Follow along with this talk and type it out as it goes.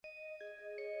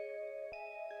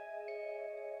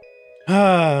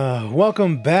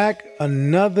Welcome back.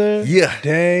 Another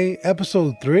day.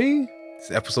 Episode 3?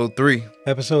 It's episode 3.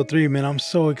 Episode 3, man. I'm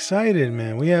so excited,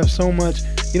 man. We have so much.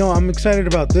 I'm excited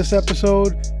about this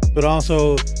episode, but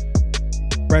also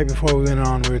right before we went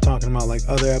on, we were talking about like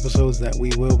other episodes that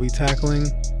we will be tackling.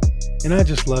 And I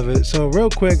just love it. So real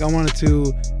quick, I wanted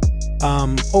to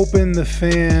open the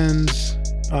fans,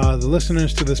 the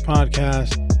listeners to this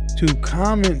podcast, to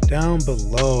comment down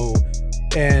below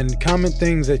and comment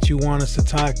things that you want us to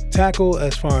tackle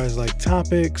as far as like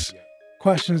topics,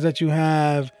 questions that you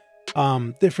have,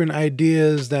 different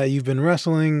ideas that you've been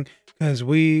wrestling, because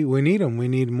we need them. We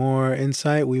need more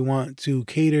insight. We want to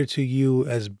cater to you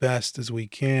as best as we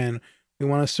can. We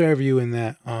want to serve you in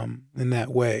that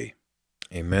way.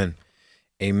 Amen.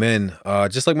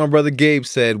 Just like my brother Gabe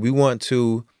said, we want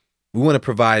to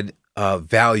provide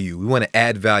value. We want to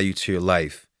add value to your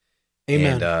life.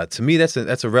 Amen. And to me, that's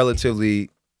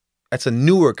a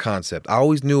newer concept. I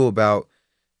always knew about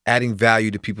adding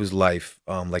value to people's life,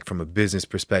 like from a business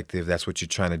perspective. That's what you're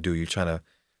trying to do. You're trying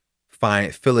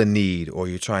to fill a need, or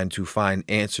you're trying to find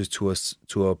answers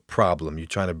to a problem. You're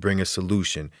trying to bring a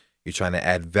solution. You're trying to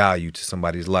add value to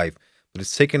somebody's life. But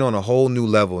it's taken on a whole new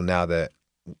level now that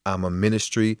I'm a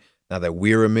ministry, now that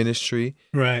we're a ministry.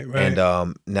 Right.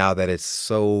 And now that it's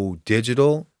so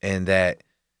digital, and that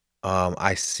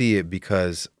I see it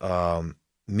because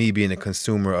me being a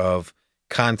consumer of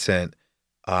content,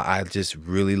 I just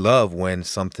really love when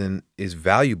something is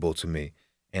valuable to me.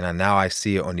 And now I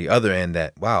see it on the other end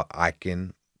that, wow,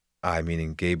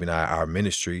 meaning Gabe and I, our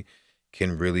ministry,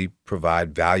 can really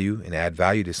provide value and add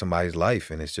value to somebody's life.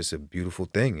 And it's just a beautiful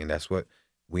thing. And that's what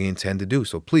we intend to do.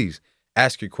 So please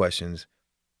ask your questions,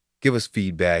 give us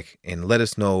feedback, and let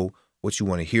us know what you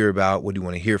want to hear about, what you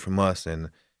want to hear from us, and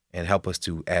help us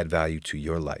to add value to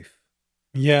your life.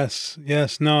 Yes.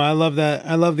 No, I love that.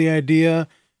 I love the idea,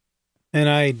 and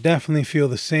I definitely feel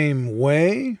the same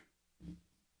way.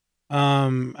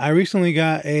 I recently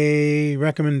got a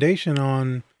recommendation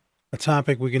on a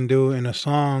topic we can do in a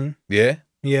song. Yeah?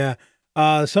 Yeah.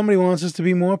 Somebody wants us to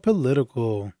be more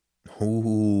political.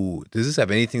 Ooh. Does this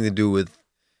have anything to do with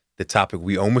the topic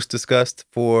we almost discussed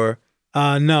for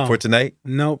no. For tonight?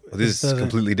 Nope. This is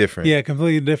completely different. Yeah,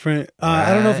 completely different.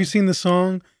 I don't know if you've seen the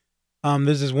song.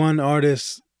 There's this one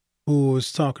artist who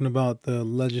was talking about the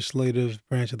legislative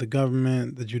branch of the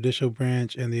government, the judicial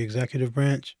branch, and the executive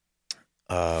branch.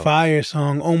 Fire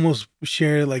song. Almost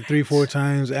shared it like 3-4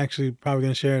 times. Actually, probably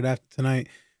gonna share it after tonight.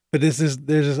 But there's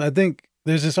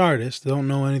this artist. Don't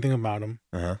know anything about him.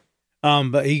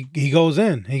 But he goes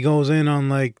in. He goes in on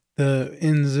like the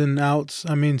ins and outs.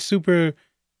 I mean,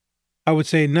 I would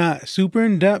say not super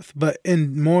in depth, but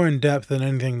more in depth than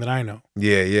anything that I know.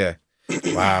 Yeah.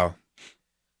 Wow.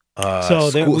 So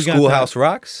we got Schoolhouse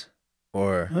Rocks?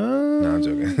 Or no, I'm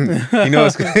joking. you know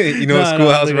what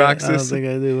Schoolhouse Rocks is? I don't think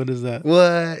I do. What is that?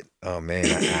 What? Oh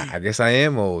man, I guess I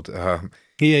am old.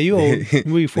 Yeah, you old.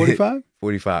 Were you 45?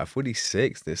 45,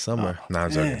 46 this summer. No, I'm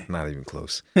joking. Not even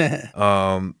close.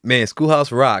 Man,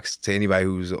 Schoolhouse Rocks, to anybody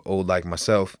who's old like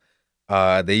myself,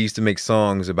 they used to make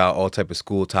songs about all type of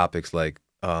school topics like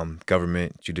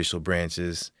government, judicial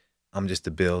branches. I'm just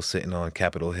a bill sitting on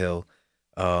Capitol Hill.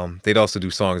 They'd also do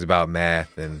songs about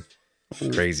math and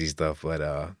crazy stuff,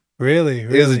 but really?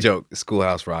 It was a joke.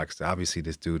 Schoolhouse Rocks. Obviously,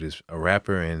 this dude is a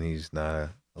rapper, and he's not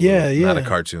not a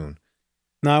cartoon.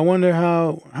 Now I wonder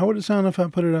how would it sound if I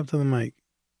put it up to the mic?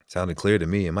 Sounded clear to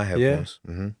me in my headphones.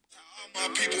 Yeah. Mm-hmm. My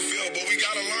people feel, but we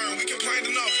gotta learn. We complained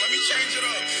enough. Let me change it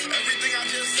up. Everything I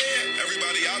just said,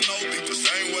 everybody I know think the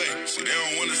same way. See, they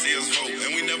don't want to see us vote,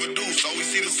 and we never do. So we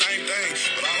see the same thing,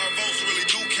 but all our votes really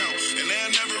do count, and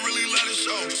they'll never really let it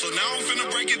show. So now I'm finna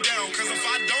break it down, cause if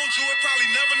I don't, you would probably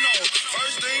never know.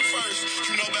 First thing first,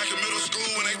 back in middle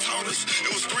school when they taught us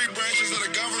it was 3 branches of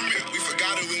the government. We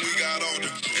forgot it when we got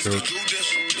older. It's the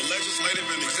judicial, the legislative,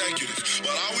 and executive.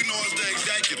 But all we know is the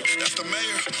executive. That's the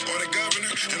mayor or the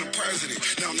governor and the president.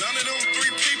 Now none of those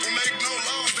 3 people make no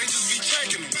laws. They just be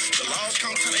checking them. The laws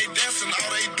come to their desk and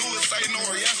all they do is say no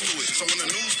or yes to it. So when the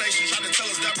news station tried to tell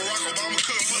us that Barack Obama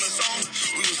couldn't put us on,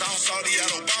 we was all salty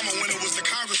at Obama when it was the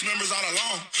Congress members all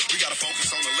along. We gotta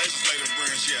focus on the legislative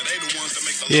branch. Yeah, they the ones that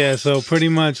make the laws. Yeah, so pretty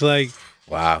much like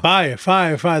wow.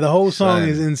 Fire. The whole song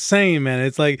is insane, man.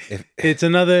 It's like it's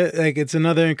another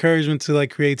encouragement to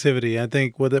like creativity. I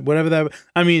think whatever that,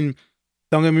 I mean,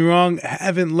 don't get me wrong, I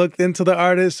haven't looked into the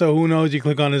artist, so who knows? You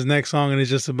click on his next song and it's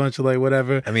just a bunch of like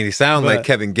whatever. I mean, he sounds like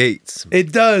Kevin Gates.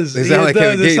 It does. It sounds like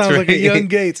Kevin Gates, it sounds right? like a young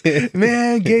Gates.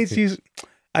 Man, Gates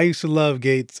I used to love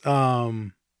Gates.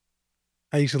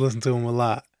 I used to listen to him a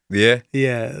lot. Yeah.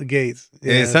 Yeah, Gates.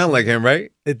 Yeah, And it sounds like him,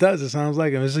 right? It does. It sounds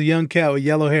like him. It's a young cat with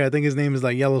yellow hair. I think his name is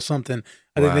like Yellow something.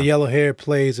 I think the Wow. yellow hair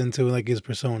plays into like his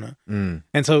persona. Mm.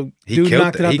 And so He dude killed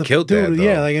knocked that. it out. He killed that,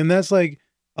 Yeah, though. like, and that's like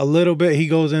a little bit. He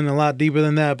goes in a lot deeper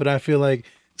than that. But I feel like,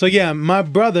 so yeah, my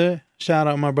brother, shout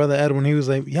out my brother Edwin. He was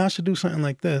like, y'all should do something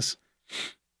like this.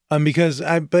 But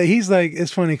he's like,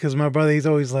 it's funny because my brother, he's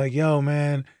always like, yo,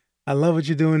 man, I love what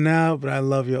you're doing now, but I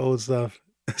love your old stuff.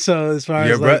 So as far as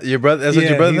your brother, that's what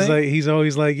your brother he's think? like, he's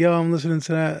always like, yo, I'm listening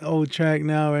to that old track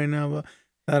right now.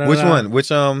 But Which one? Which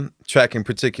track in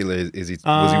particular was he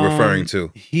referring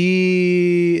to?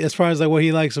 He, as far as like what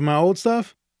he likes of my old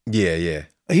stuff. Yeah, yeah.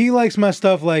 He likes my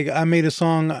stuff. Like I made a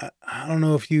song. I don't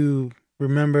know if you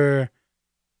remember,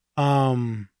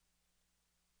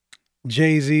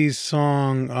 Jay-Z's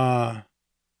song,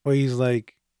 where he's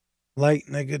like, light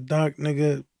nigga, dark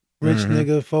nigga, rich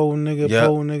nigga, faux nigga,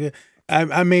 poor nigga.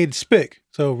 I made spick.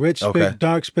 So rich spick,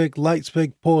 dark spick, light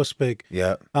spick, poor spick.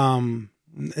 Yeah. And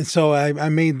so I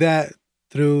made that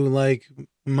through like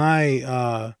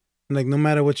my like no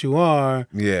matter what you are,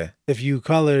 if you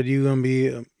colored, you gonna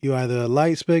be you either a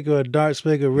light spick or a dark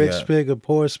spick, a rich spick, a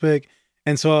poor spick.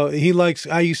 And so he likes,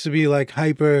 I used to be like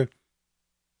hyper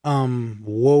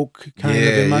woke kind of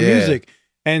in my music.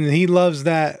 And he loves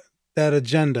that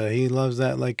agenda. He loves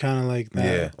that like kind of like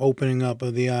that opening up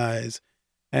of the eyes.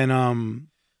 And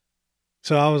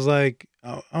so I was like,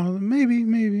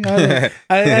 maybe. I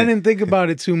didn't think about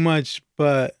it too much,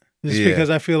 but just because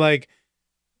I feel like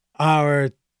our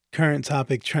current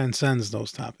topic transcends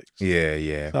those topics. Yeah,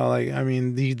 yeah. So like, I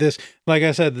mean, this, like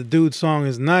I said, the dude's song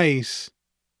is nice,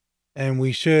 and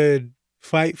we should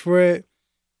fight for it.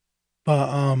 But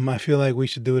I feel like we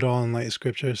should do it all in light of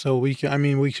scripture. So we could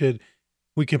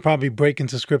probably break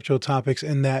into scriptural topics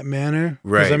in that manner.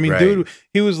 Right. I mean, dude,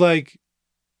 he was like,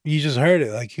 you just heard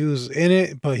it. Like he was in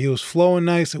it, but he was flowing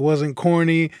nice. It wasn't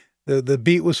corny. The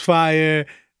beat was fire.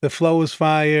 The flow was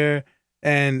fire.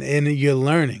 And you're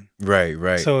learning. Right,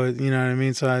 right. So, you know what I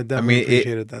mean? So I definitely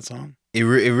appreciated that song. It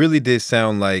really did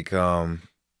sound like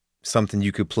something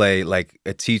you could play, like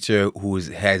a teacher who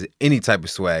has any type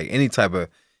of swag, any type of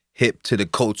hip to the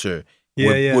culture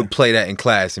would play that in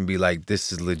class and be like,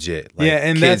 this is legit. Like,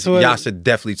 and kids, that's what y'all should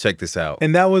definitely check this out.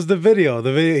 And that was the video.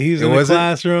 He's in the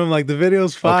classroom. Like the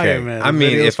video's fire, man. I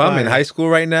mean, if I'm in high school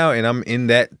right now and I'm in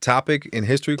that topic in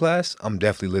history class, I'm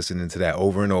definitely listening to that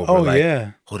over and over. Oh, like,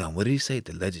 yeah. Hold on, what did he say?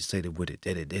 The legislative would it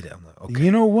did it. I'm like, okay.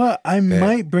 You know what? I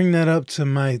might bring that up to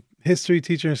my history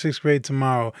teacher in 6th grade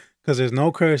tomorrow, because there's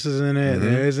no curses in it.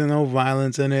 There isn't no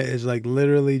violence in it. It's like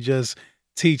literally just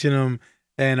teaching them.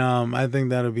 And I think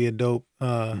that'll be a dope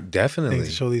definitely thing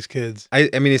to show these kids. I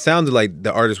mean, it sounded like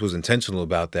the artist was intentional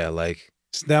about that. Like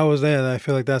that was that. I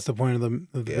feel like that's the point of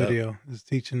the video, is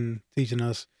teaching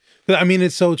us. I mean,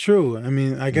 it's so true. I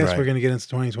mean, I guess we're gonna get into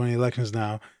 2020 elections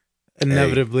now.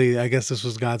 Inevitably, I guess this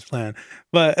was God's plan.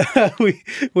 But we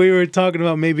were talking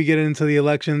about maybe getting into the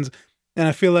elections, and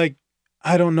I feel like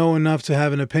I don't know enough to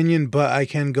have an opinion, but I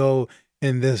can go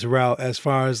in this route as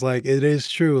far as like it is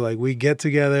true. Like we get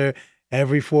together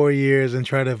every 4 years and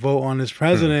try to vote on this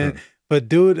president. But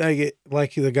dude,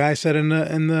 like the guy said in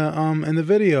the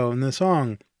video, in the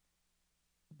song,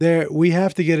 we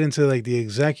have to get into like the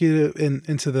executive,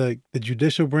 into the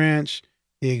judicial branch,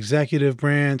 the executive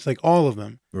branch, like all of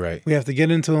them. Right. We have to get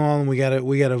into all of them. We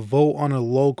gotta vote on a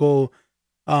local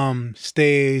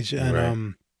stage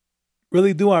and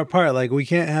really do our part. Like we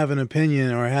can't have an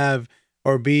opinion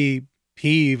or be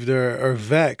peeved or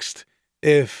vexed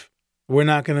if we're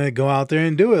not going to go out there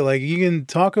and do it. Like you can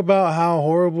talk about how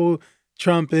horrible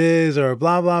Trump is or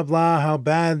blah, blah, blah, how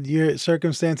bad your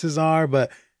circumstances are. But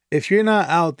if you're not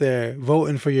out there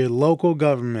voting for your local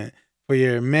government, for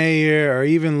your mayor or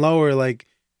even lower, like,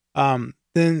 then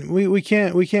we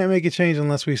can't make a change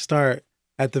unless we start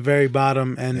at the very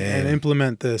bottom and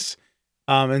implement this.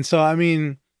 And so, I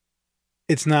mean,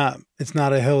 it's not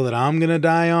a hill that I'm going to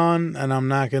die on, and I'm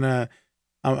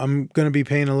going to be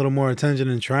paying a little more attention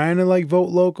and trying to like vote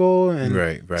local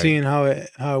and seeing how it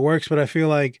works. But I feel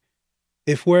like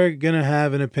if we're going to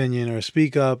have an opinion or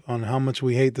speak up on how much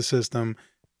we hate the system,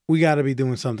 we got to be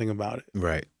doing something about it.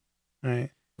 Right.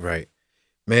 Right.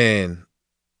 Man,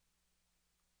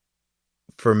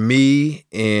 for me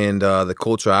and the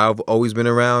culture I've always been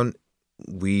around,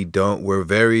 we're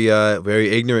very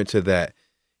ignorant to that.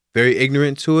 Very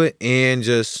ignorant to it, and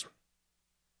just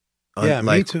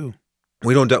me too.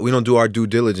 We don't do our due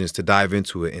diligence to dive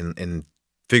into it and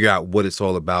figure out what it's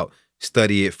all about,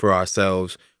 study it for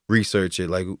ourselves, research it.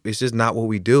 Like it's just not what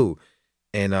we do.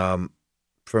 And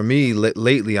for me,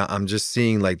 lately, I'm just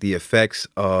seeing like the effects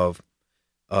of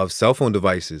cell phone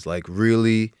devices, like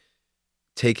really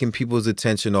taking people's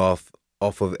attention off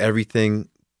of everything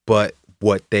but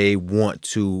what they want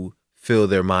to fill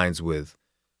their minds with.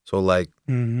 So like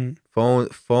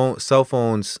cell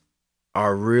phones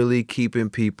are really keeping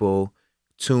people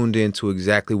tuned into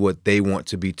exactly what they want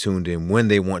to be tuned in when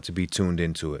they want to be tuned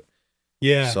into it.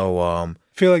 Yeah. So I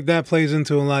feel like that plays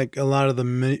into like a lot of the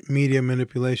media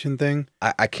manipulation thing.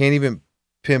 I can't even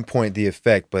pinpoint the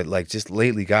effect, but like just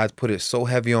lately, God's put it so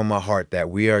heavy on my heart that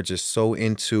we are just so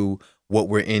into what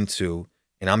we're into,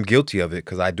 and I'm guilty of it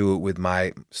because I do it with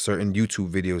my certain YouTube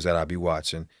videos that I be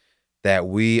watching. That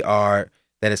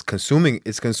it's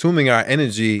consuming our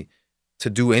energy to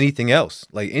do anything else,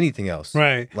 like anything else.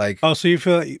 Right. Like, oh, so you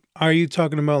feel like, are you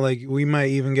talking about like we might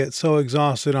even get so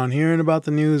exhausted on hearing about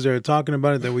the news or talking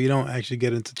about it that we don't actually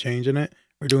get into changing it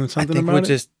or doing something about it? I think we're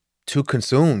just too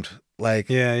consumed. Like,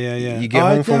 yeah. You get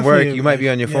home from work, you might be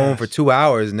on your phone for 2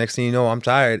 hours. Next thing you know, I'm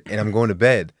tired and I'm going to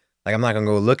bed. Like, I'm not going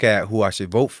to go look at who I should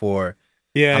vote for.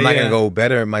 Yeah. I'm not going to go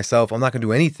better myself. I'm not going to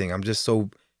do anything. I'm just so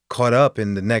caught up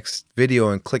in the next video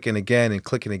and clicking again.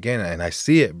 And I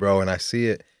see it, bro. And I see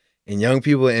it in young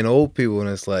people and old people. And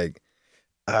it's like,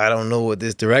 I don't know what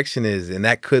this direction is. And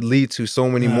that could lead to so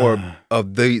many more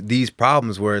of these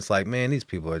problems where it's like, man, these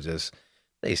people are just,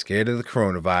 they scared of the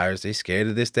coronavirus. They scared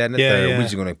of this, that, and the third. Yeah. We're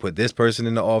just going to put this person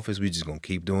in the office. We're just going to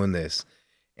keep doing this.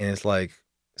 And it's like,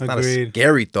 it's not a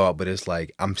scary thought, but it's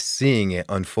like, I'm seeing it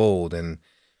unfold. And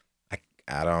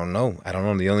I don't know.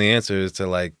 The only answer is to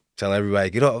like, tell everybody,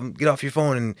 get off your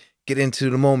phone and get into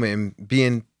the moment and be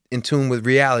in tune with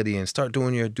reality and start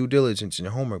doing your due diligence and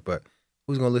your homework. But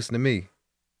who's going to listen to me?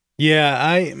 Yeah,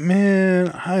 I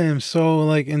am so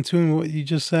like in tune with what you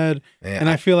just said, and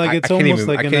I feel like it's almost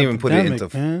like an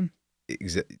epidemic, man.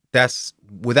 That's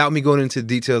without me going into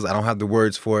details. I don't have the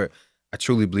words for it. I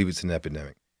truly believe it's an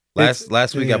epidemic.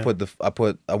 Last week,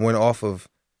 I went off of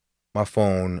my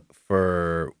phone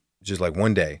for just like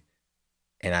one day,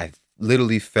 and I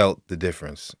literally felt the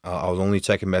difference. I was only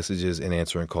checking messages and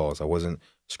answering calls. I wasn't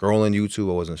scrolling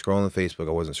YouTube. I wasn't scrolling Facebook.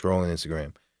 I wasn't scrolling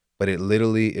Instagram. But it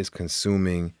literally is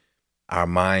consuming our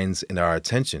minds and our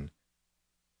attention.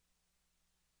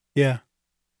 Yeah.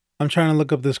 I'm trying to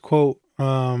look up this quote.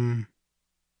 Here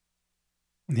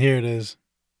it is.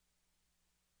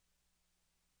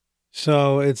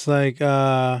 So it's like, hold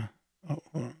on,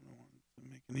 don't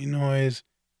make any noise.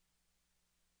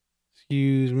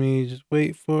 Excuse me, just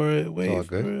wait for it. Wait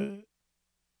for it.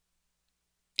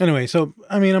 Anyway, so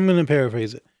I mean, I'm gonna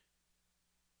paraphrase it.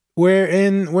 We're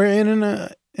in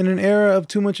an era of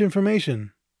too much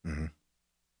information. Mm-hmm.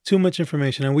 Too much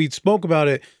information, and we spoke about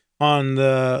it on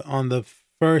our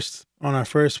first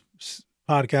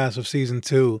podcast of season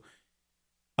 2,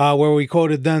 where we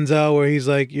quoted Denzel, where he's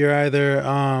like, "You're either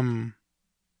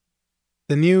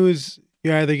the news,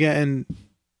 you're either getting."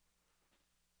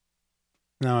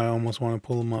 Now I almost want to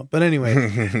pull him up, but anyway,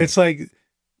 it's like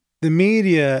the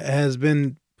media has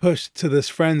been pushed to this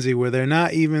frenzy where they're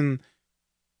not even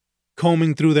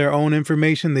combing through their own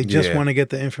information; they just want to get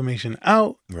the information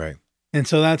out, right? And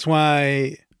so that's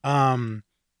why, but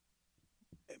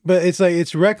it's like,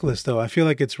 it's reckless though. I feel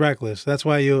like it's reckless. That's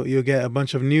why you'll get a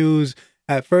bunch of news.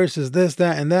 At first is this,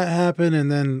 that, and that happened. And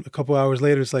then a couple hours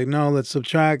later, it's like, no, let's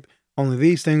subtract. Only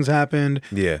these things happened.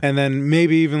 Yeah. And then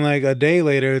maybe even like a day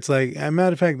later, it's like, as a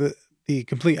matter of fact, the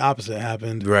complete opposite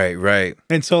happened. Right.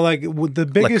 And so like with the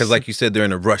biggest. Because like you said, they're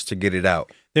in a rush to get it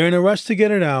out. They're in a rush to get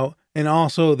it out. And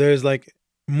also there's like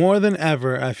more than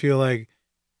ever, I feel like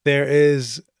there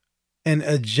is an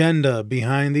agenda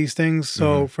behind these things.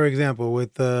 So, for example,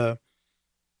 with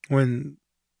when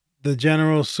the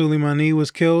General Soleimani was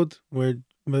killed, where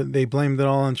they blamed it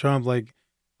all on Trump, like,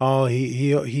 oh,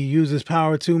 he used his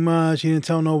power too much. He didn't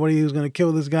tell nobody he was going to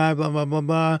kill this guy. Blah blah blah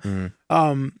blah.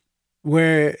 Mm-hmm.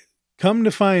 Where come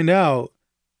to find out,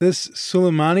 this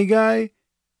Soleimani guy,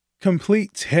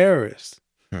 complete terrorist,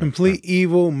 complete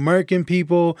evil, murking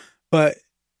people, but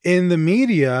in the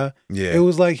media, it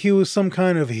was like he was some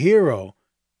kind of hero.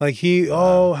 Like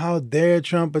how dare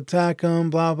Trump attack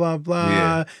him, blah, blah, blah.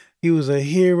 Yeah. He was a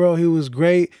hero. He was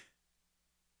great.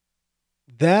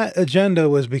 That agenda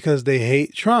was because they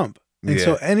hate Trump. And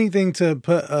so anything to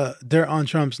put dirt on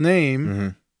Trump's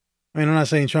name, I mean, I'm not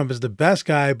saying Trump is the best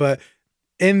guy, but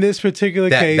in this particular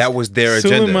case, that was their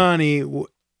agenda. Soleimani,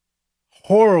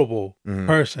 horrible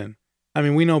person. I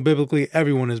mean, we know biblically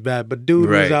everyone is bad, but dude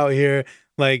was out here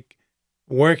like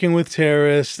working with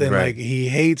terrorists and like he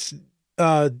hates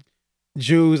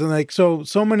Jews and like so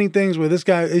many things where this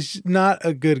guy is not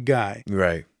a good guy.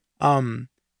 Right. And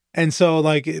so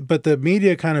like, but the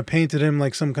media kind of painted him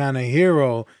like some kind of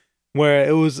hero, where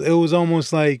it was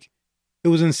almost like, it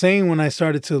was insane when I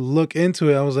started to look into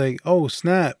it. I was like, oh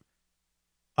snap.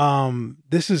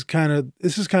 this is kind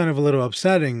of a little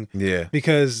upsetting. Yeah.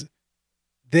 Because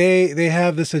they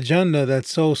have this agenda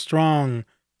that's so strong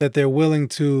that they're willing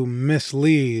to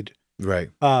mislead Right.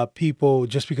 people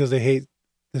just because they hate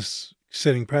this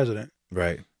sitting president.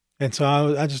 Right. And so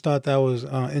I just thought that was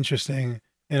interesting,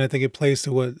 and I think it plays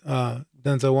to what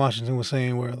Denzel Washington was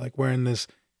saying, where like we're in this,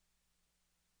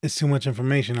 it's too much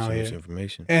information out here.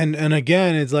 Information. And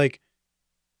again, it's like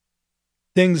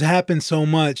things happen so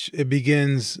much, it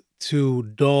begins to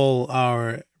dull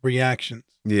our reactions.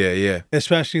 Yeah, yeah.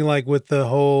 Especially like with the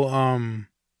whole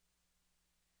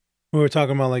we were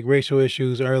talking about like racial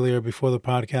issues earlier before the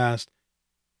podcast.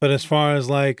 But as far as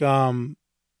like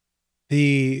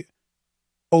the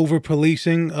over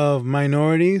policing of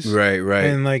minorities. Right, right.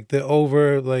 And like the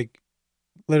over like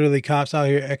literally cops out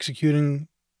here executing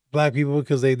black people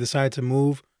because they decide to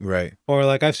move. Right. Or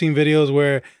like I've seen videos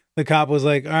where the cop was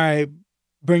like, all right,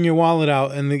 bring your wallet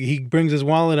out. And he brings his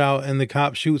wallet out and the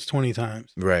cop shoots 20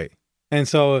 times. Right. And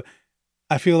so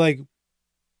I feel like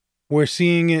we're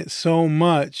seeing it so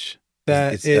much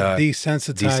that it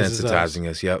desensitizing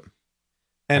us. Yep.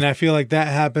 And I feel like that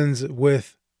happens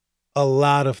with a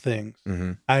lot of things.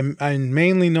 Mm-hmm. I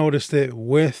mainly noticed it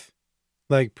with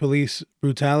like police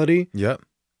brutality. Yep.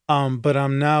 But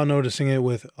I'm now noticing it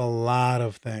with a lot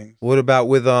of things. What about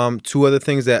with two other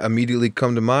things that immediately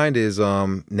come to mind is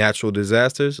natural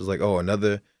disasters. It's like, oh,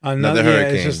 another hurricane. Yeah,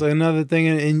 it's just another thing,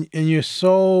 and you're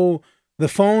so, the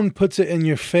phone puts it in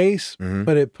your face,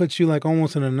 but it puts you like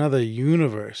almost in another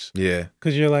universe. Yeah,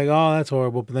 because you're like, oh, that's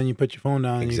horrible, but then you put your phone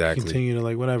down and exactly. you continue to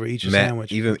like whatever, eat your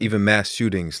sandwich. Even mass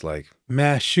shootings, like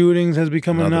mass shootings has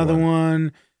become another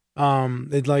one.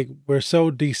 It's like we're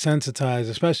so desensitized,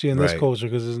 especially in this culture,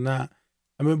 because it's not.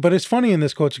 I mean, but it's funny in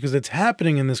this culture because it's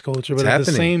happening in this culture. But at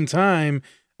the same time,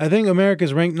 I think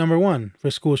America's ranked number 1 for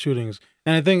school shootings,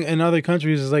 and I think in other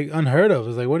countries it's like unheard of.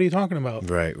 It's like, what are you talking about?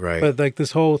 Right, right. But like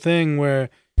this whole thing where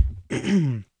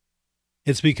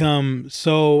it's become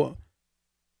so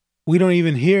we don't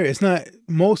even hear. It's not.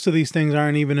 Most of these things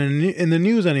aren't even in the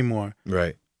news anymore.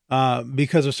 Right.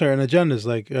 Because of certain agendas.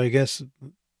 Like I guess.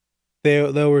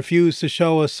 They'll refuse to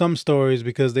show us some stories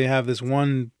because they have this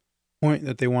one point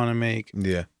that they want to make.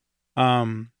 Yeah.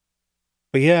 But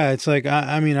yeah, it's like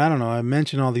I mean I don't know. I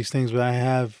mentioned all these things, but I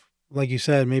have, like you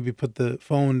said, maybe put the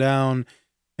phone down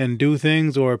and do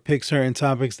things, or pick certain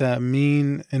topics that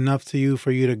mean enough to you for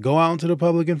you to go out into the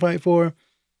public and fight for.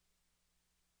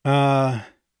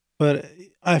 But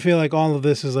I feel like all of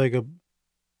this is like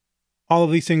all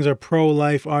of these things are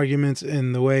pro-life arguments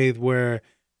in the way where.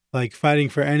 Like fighting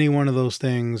for any one of those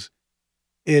things,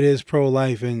 it is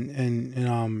pro-life,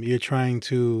 and you're trying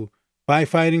to, by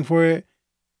fighting for it,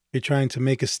 you're trying to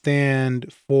make a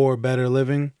stand for better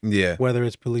living. Yeah. Whether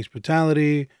it's police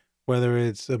brutality, whether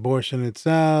it's abortion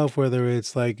itself, whether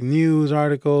it's like news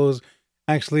articles.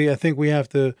 Actually, I think we have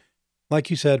to, like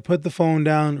you said, put the phone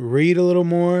down, read a little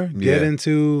more, get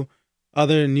into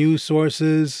other news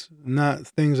sources, not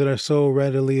things that are so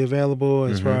readily available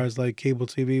as far as like cable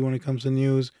TV when it comes to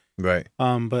news. Right.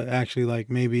 But actually like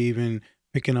maybe even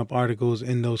picking up articles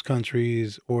in those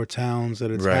countries or towns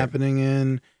that it's happening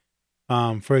in.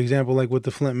 For example, like with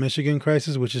the Flint, Michigan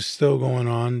crisis, which is still going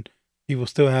on. People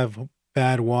still have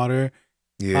bad water.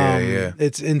 Yeah.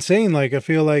 It's insane. Like I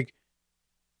feel like,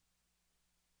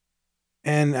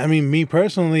 and I mean, me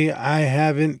personally, I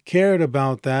haven't cared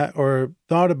about that or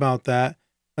thought about that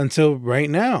until right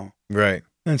now. Right.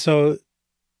 And so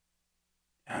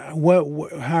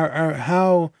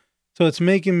how, so it's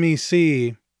making me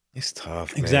see. It's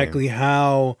tough, exactly man.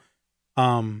 How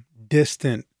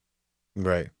distant.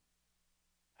 Right.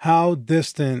 How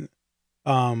distant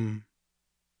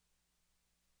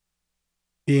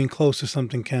being close to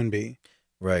something can be.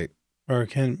 Right. Or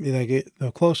can be like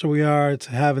the closer we are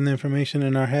to having the information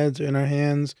in our heads, in our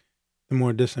hands, the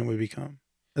more distant we become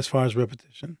as far as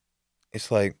repetition. It's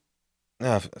like,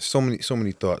 so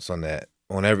many thoughts on that,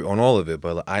 on all of it.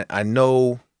 But I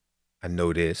know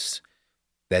this,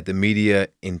 that the media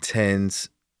intends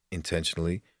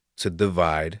intentionally to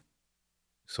divide.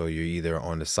 So you're either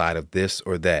on the side of this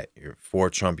or that. You're for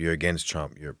Trump, you're against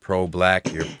Trump. You're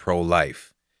pro-black, you're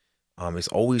pro-life. It's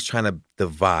always trying to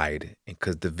divide,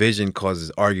 because division causes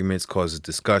arguments, causes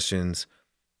discussions,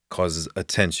 causes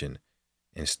attention,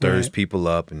 and stirs people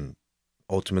up, and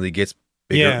ultimately gets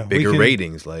bigger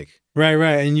ratings. Like right,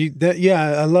 and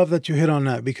I love that you hit on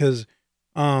that, because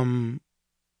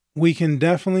we can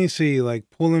definitely see like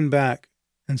pulling back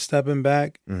and stepping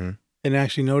back, and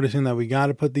actually noticing that we got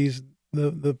to put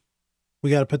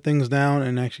we got to put things down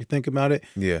and actually think about it.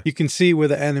 Yeah, you can see where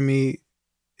the enemy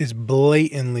is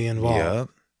blatantly involved,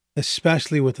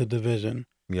 especially with the division.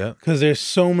 Yeah. Because there's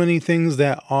so many things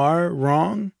that are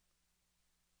wrong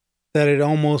that it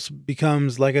almost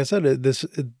becomes, like I said, it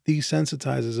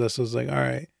desensitizes us. So it's like, all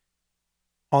right,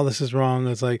 all this is wrong.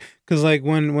 It's like, because like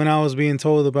when I was being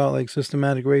told about like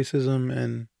systematic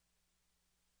racism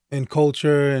and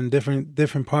culture and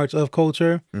different parts of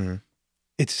culture, Mm-hmm.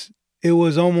 it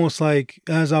was almost like,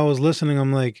 as I was listening,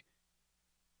 I'm like,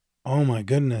 oh my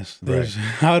goodness, there's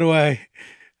how do I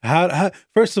how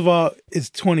first of all, it's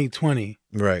 2020.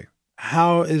 Right.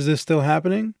 How is this still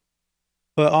happening?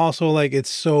 But also like it's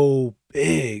so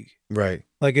big. Right.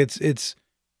 Like it's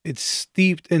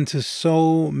steeped into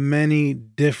so many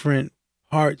different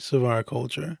parts of our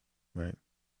culture. Right.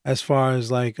 As far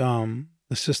as like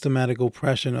the systematic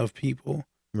oppression of people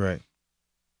Right.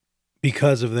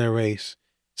 because of their race.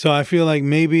 So I feel like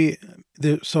maybe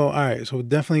so all right, so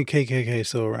definitely KKK is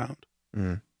still around.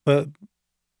 Mm-hmm. But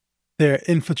they're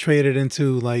infiltrated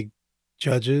into like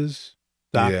judges,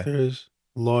 doctors,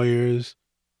 lawyers,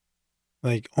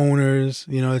 like owners.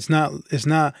 You know, it's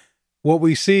not what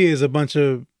we see is a bunch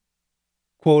of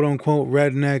quote unquote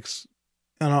rednecks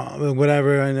and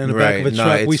whatever in the back of a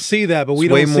truck. We see that, but we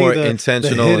don't see way more the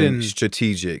intentional the hidden, and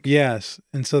strategic. Yes.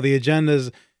 And so the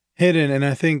agenda's hidden, and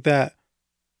I think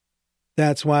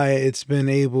that's why it's been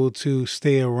able to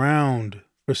stay around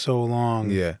for so long.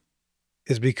 Yeah.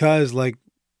 Is because, like,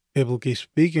 biblically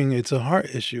speaking, it's a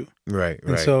heart issue. Right.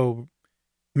 And so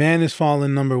man is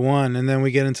fallen, number one, and then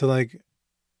we get into like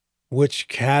which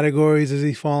categories is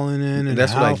he falling in, and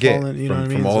that's how what I get fallen, you know what I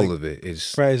mean? from It's all like, of it.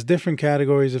 Is right, it's different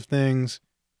categories of things.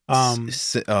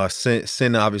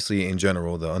 Sin, obviously, in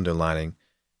general, the underlining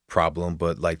problem,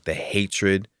 but like the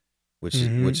hatred, which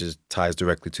is ties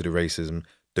directly to the racism,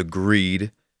 the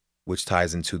greed, which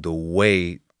ties into the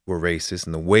way we're racist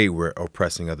and the way we're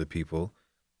oppressing other people.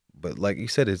 But like you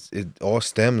said, it all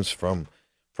stems from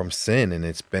sin, and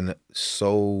it's been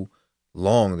so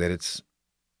long that it's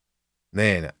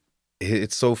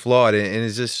so flawed, and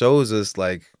it just shows us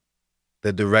like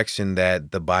the direction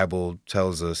that the Bible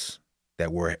tells us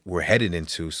that we're headed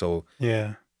into. So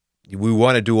yeah, we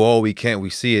want to do all we can. We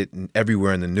see it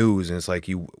everywhere in the news, and it's like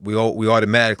we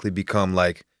automatically become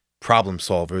like problem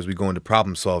solvers. We go into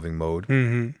problem solving mode.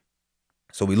 mm-hmm.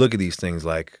 So we look at these things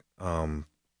like,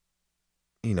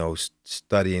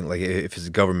 studying, like if it's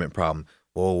a government problem,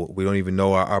 well, we don't even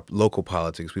know our local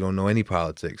politics. We don't know any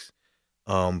politics.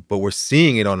 But we're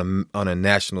seeing it on a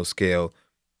national scale,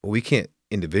 but we can't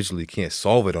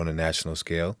solve it on a national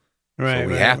scale. Right. So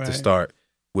we have to start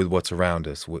with what's around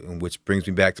us, which brings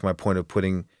me back to my point of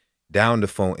putting down the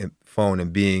phone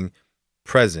and being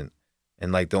present.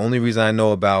 And like the only reason I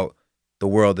know about the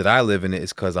world that I live in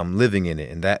is because I'm living in it,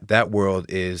 and that world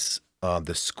is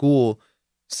the school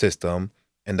system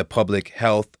and the public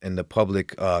health and the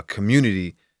public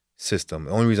community system.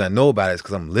 The only reason I know about it is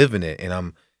because I'm living it, and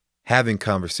I'm having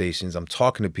conversations. I'm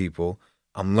talking to people.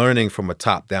 I'm learning from a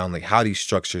top down, like how these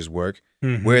structures work,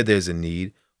 where there's a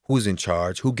need, who's in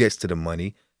charge, who gets to the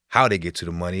money, how they get to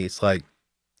the money. It's like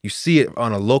you see it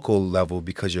on a local level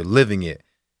because you're living it.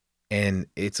 And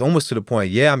it's almost to the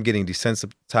point, I'm getting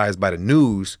desensitized by the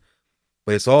news,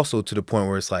 but it's also to the point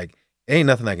where it's like, ain't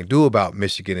nothing I can do about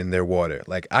Michigan and their water.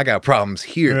 Like, I got problems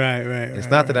here. Right. It's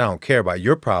not that I don't care about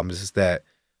your problems. It's that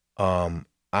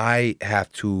I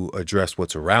have to address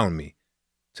what's around me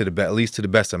at least to the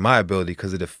best of my ability,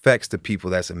 because it affects the people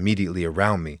that's immediately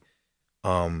around me.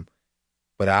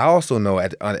 But I also know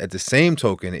at the same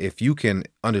token, if you can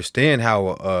understand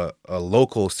how a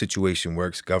local situation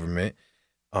works, government,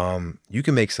 you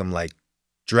can make some like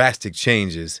drastic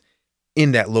changes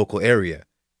in that local area.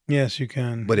 Yes, you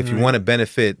can. But if you want to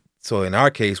benefit, so in our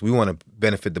case, we want to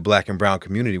benefit the Black and brown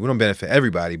community. We don't benefit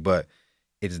everybody, but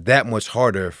it's that much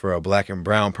harder for a Black and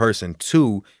brown person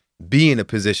to be in a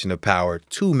position of power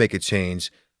to make a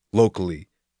change locally.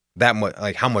 That much,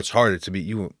 like how much harder to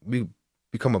be. We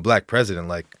become a Black president,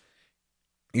 like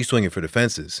you swinging for the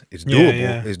fences. It's doable.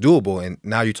 Yeah. It's doable. And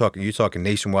now you're talking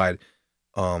nationwide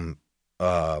help.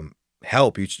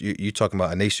 You're talking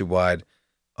about a nationwide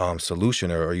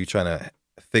solution, or are you trying to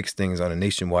fix things on a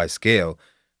nationwide scale?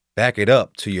 Back it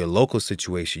up to your local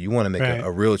situation. You want to make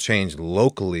a real change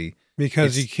locally.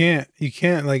 Because you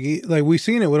can't like we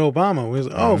seen it with Obama. It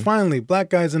was finally Black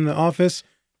guys in the office.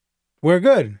 We're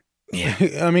good. Yeah.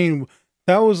 I mean,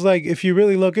 that was like, if you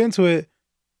really look into it,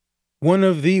 one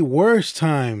of the worst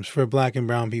times for Black and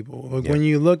brown people. Like when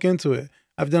you look into it,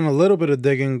 I've done a little bit of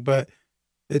digging, but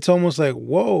it's almost like,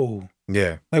 whoa.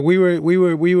 Yeah. Like we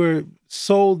were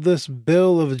sold this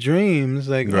bill of dreams.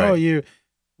 Like, we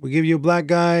give you a Black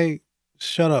guy,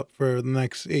 shut up for the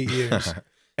next 8 years.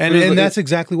 And that's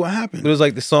exactly what happened. It was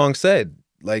like the song said,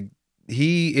 like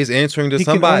he is answering to he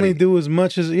somebody. can only do as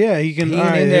much as he can. He All ain't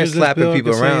right, in there here's this slapping bill, I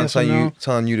people can say around, yes or no.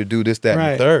 telling you to do this, that, and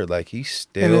Right. the third. Like he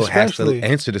still has to especially-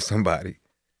 answer to somebody.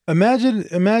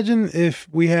 Imagine if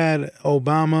we had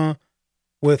Obama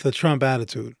with a Trump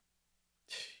attitude.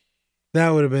 That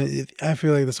would have been. I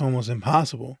feel like that's almost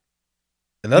impossible.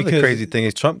 Another Because- crazy thing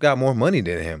is Trump got more money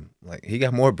than him. Like he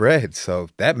got more bread, so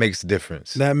that makes a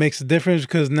difference. That makes a difference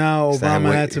because now It's not Obama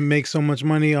what- had to make so much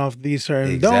money off these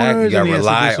certain Exactly. You donors, gotta and he has to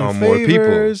rely do some on more people.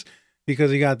 favors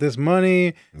because he got this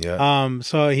money. Yeah.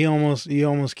 So you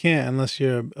almost can't unless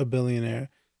you're a billionaire.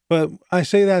 But I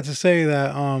say that to say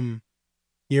that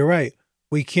you're right.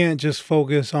 We can't just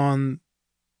focus on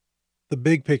the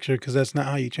big picture because that's not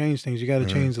how you change things. You got to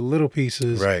change the little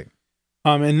pieces. Right.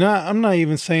 And I'm not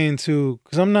even saying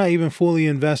because I'm not even fully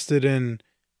invested in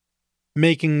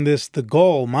making this the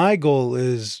goal. My goal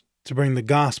is to bring the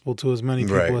gospel to as many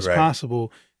people as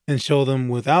possible and show them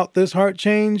without this heart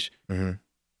change,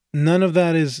 none of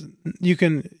that is, you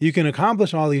can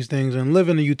accomplish all these things and live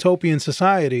in a utopian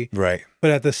society. Right.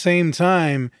 But at the same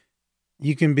time,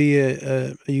 you can be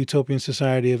a utopian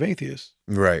society of atheists.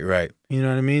 Right. Right. You know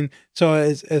what I mean? So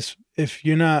as if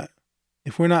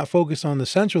we're not focused on the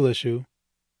central issue,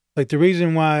 like the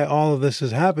reason why all of this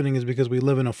is happening is because we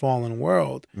live in a fallen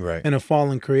world Right. and a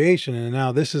fallen creation. And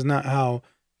now this is not how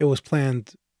it was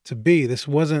planned to be. This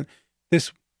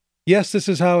is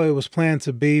how it was planned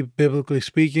to be, biblically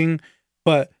speaking,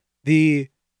 but the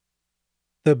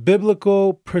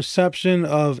biblical perception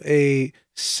of a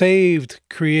saved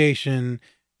creation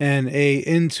and a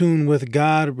in tune with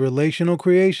God relational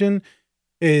creation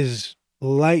is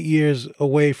light years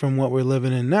away from what we're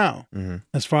living in now.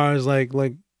 As far as like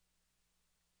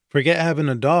forget having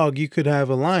a dog, you could have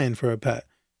a lion for a pet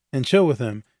and chill with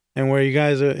him. And where you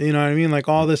guys are, you know what I mean? Like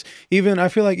all this, even I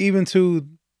feel like even to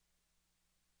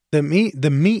the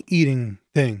meat eating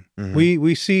thing.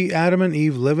 We see Adam and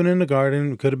Eve living in the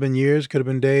garden. It could have been years, could have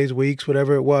been days, weeks,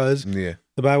 whatever it was. Yeah.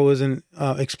 The Bible isn't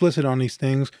explicit on these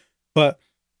things, but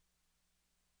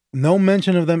no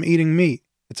mention of them eating meat.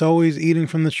 It's always eating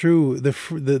from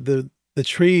the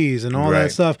trees and all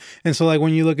that stuff. And so like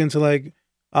when you look into like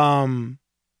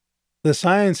the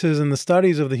sciences and the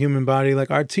studies of the human body,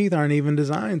 like our teeth aren't even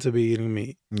designed to be eating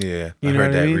meat. Yeah. You I know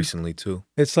heard what I that mean? recently too.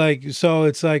 It's like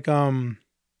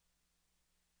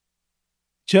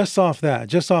just off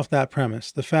that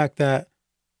premise, the fact that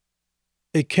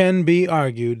it can be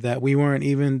argued that we weren't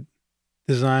even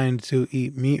designed to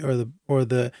eat meat, or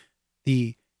the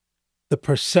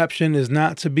perception is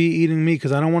not to be eating meat,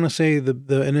 because I don't want to say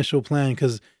the initial plan,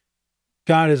 because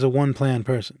God is a one plan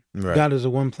person. Right. God is a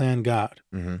one plan God.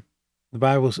 The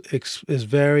Bible is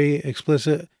very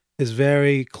explicit, is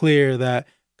very clear that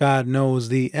God knows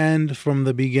the end from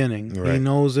the beginning. He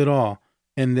knows it all,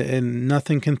 and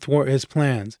nothing can thwart his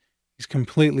plans. He's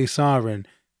completely sovereign.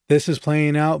 This is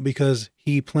playing out because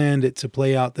he planned it to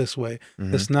play out this way.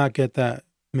 Let's not get that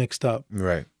mixed up.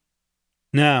 Right.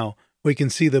 Now we can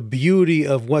see the beauty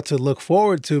of what to look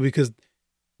forward to, because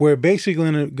we're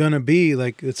basically going to be,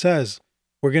 like it says,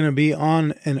 we're going to be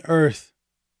on an earth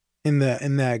in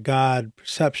that God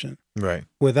perception, Right.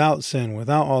 without sin,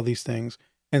 without all these things.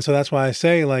 And so that's why I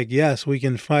say, like, yes, we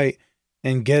can fight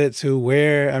and get it to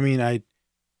where, I mean,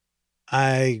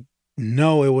 I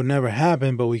know it would never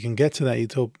happen, but we can get to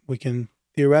that we can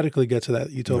theoretically get to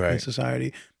that utopian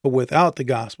society, but without the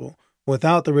gospel,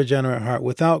 without the regenerate heart,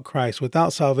 without Christ,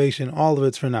 without salvation, all of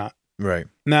it's for naught. Right.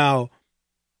 Now,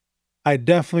 I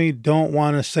definitely don't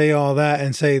want to say all that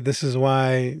and say this is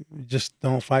why just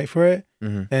don't fight for it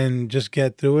and just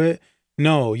get through it.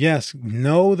 No, yes,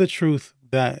 know the truth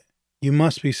that you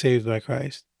must be saved by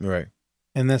Christ. Right.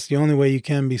 And that's the only way you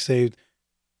can be saved.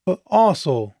 But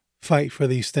also fight for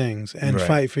these things and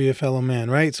fight for your fellow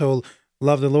man, right? So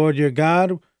love the Lord your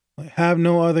God. Have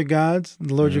no other gods.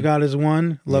 The Lord your God is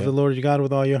one. Love the Lord your God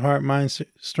with all your heart, mind,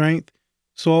 strength,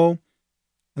 soul,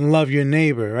 and love your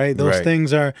neighbor, right? Those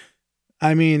things are,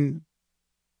 I mean,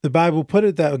 the Bible put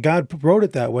it that, God wrote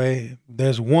it that way.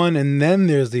 There's one and then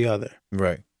there's the other.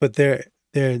 Right. But they're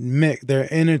mixed, they're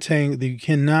intertwined. You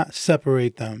cannot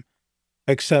separate them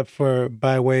except for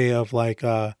by way of like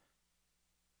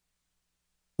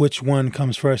which one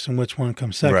comes first and which one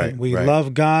comes second. We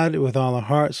love God with all our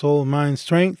heart, soul, mind,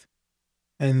 strength,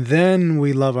 and then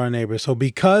we love our neighbor. So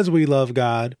because we love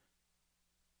God,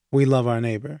 we love our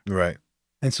neighbor. Right.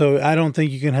 And so I don't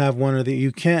think you can have one or the,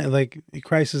 you can't, like,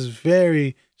 Christ is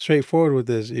very straightforward with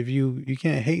this. If you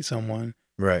can't hate someone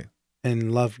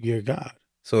and love your God.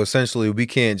 So essentially we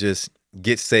can't just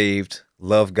get saved,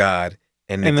 love God,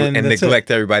 and then that's neglect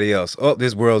everybody else. Oh,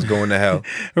 this world's going to hell.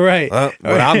 Right.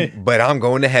 But I'm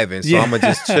going to heaven, so I'm gonna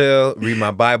just chill, read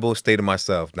my Bible, stay to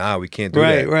myself. Nah, we can't do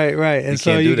that. Right. And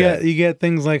so you get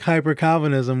things like hyper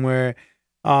Calvinism where,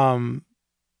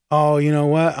 oh, you know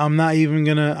what? I'm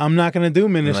not gonna do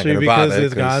ministry because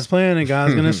it's God's plan and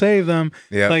God's gonna save them.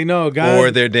 Yeah. Like, no, God, or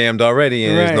they're damned already,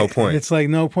 and there's no point. It's like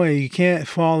no point. You can't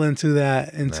fall into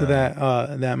that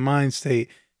that mind state.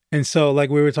 And so, like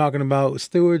we were talking about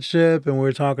stewardship, and we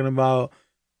were talking about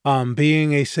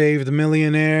being a saved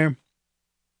millionaire.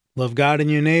 Love God and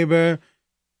your neighbor.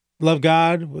 Love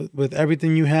God with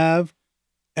everything you have,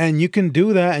 and you can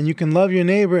do that, and you can love your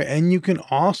neighbor, and you can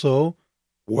also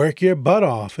work your butt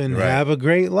off and have a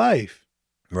great life.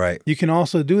 Right. You can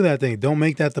also do that thing. Don't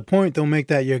make that the point. Don't make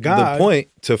that your God. The point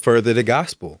to further the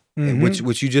gospel, and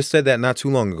which you just said that not too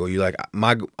long ago. You're like,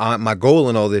 my goal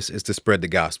in all this is to spread the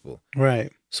gospel.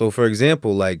 Right. So, for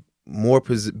example, like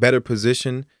better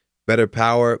position, better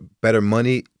power, better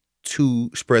money to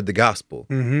spread the gospel.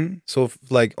 So,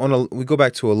 like we go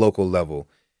back to a local level.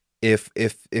 If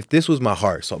this was my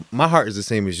heart, so my heart is the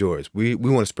same as yours. We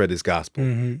want to spread this gospel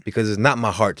because it's not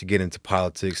my heart to get into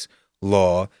politics,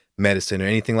 law, medicine, or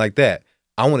anything like that.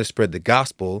 I want to spread the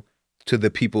gospel to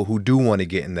the people who do want to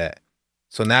get in that.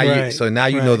 So now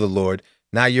you know the Lord.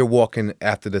 Now you're walking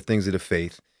after the things of the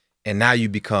faith, and now you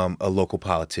become a local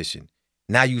politician.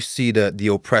 Now you see the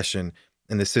oppression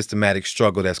and the systematic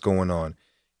struggle that's going on.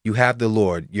 You have the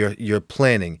Lord. You're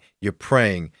planning. You're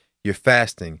praying. You're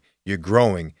fasting. You're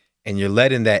growing. And you're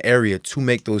led in that area to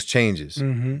make those changes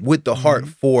with the heart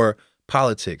for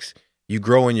politics. You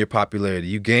grow in your popularity.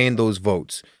 You gain those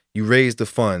votes. You raise the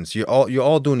funds. You're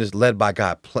all doing this led by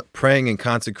God, praying and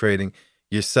consecrating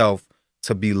yourself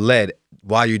to be led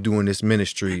while you're doing this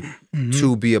ministry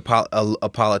to be a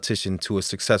politician to a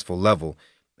successful level.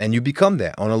 And you become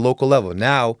that on a local level.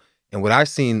 Now, and what I've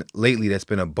seen lately that's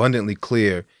been abundantly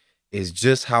clear is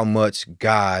just how much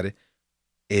God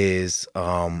is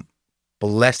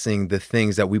blessing the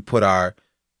things that we put our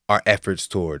efforts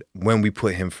toward when we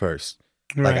put him first.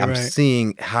 Like I'm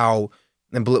seeing how,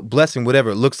 and blessing whatever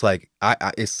it looks like,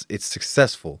 it's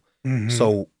successful.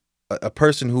 So a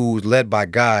person who's led by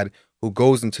God, who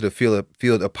goes into the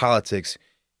field of politics,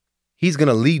 he's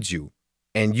gonna lead you,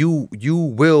 and you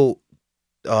will,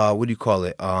 what do you call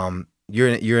it?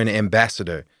 You're an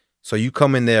ambassador. So you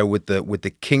come in there with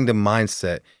the kingdom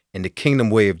mindset and the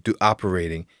kingdom way of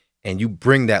operating. And you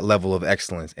bring that level of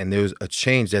excellence, and there's a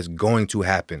change that's going to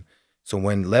happen. So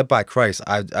when led by Christ,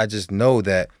 I just know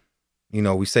that,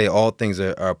 we say all things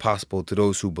are possible to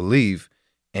those who believe,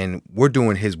 and we're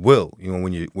doing his will.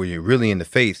 When you're really in the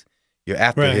faith, you're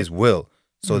after his will.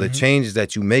 So the changes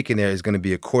that you make in there is going to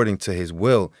be according to his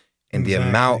will, and the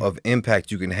amount of impact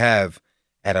you can have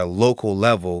at a local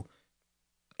level,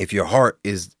 if your heart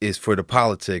is for the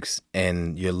politics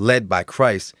and you're led by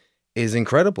Christ, is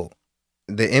incredible.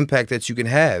 The impact that you can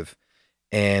have.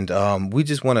 And we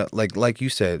just want to, like you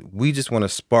said, we just want to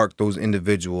spark those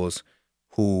individuals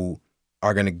who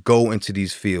are going to go into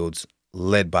these fields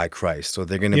led by Christ. So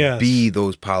they're going to be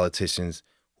those politicians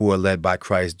who are led by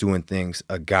Christ, doing things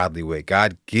a godly way.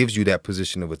 God gives you that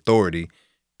position of authority,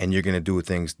 and you're going to do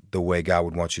things the way God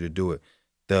would want you to do it.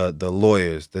 The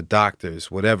lawyers, the doctors,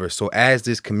 whatever. So as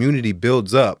this community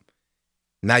builds up,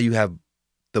 now you have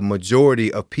the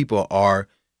majority of people are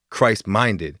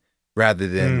Christ-minded rather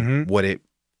than what it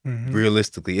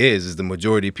realistically is the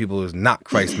majority of people is not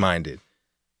Christ-minded.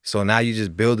 So now you're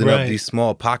just building up these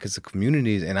small pockets of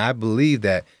communities, and I believe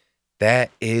that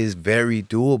is very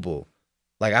doable.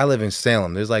 Like, I live in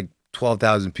Salem. There's like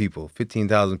 12,000 people,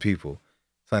 15,000 people.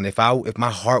 Son, if my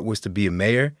heart was to be a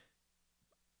mayor,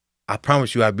 I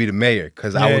promise you I'd be the mayor,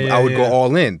 because I would go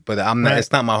all in, but I'm not.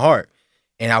 It's not my heart,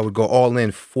 and I would go all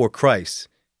in for Christ.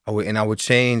 I would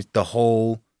change the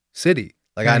whole city.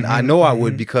 Like I know I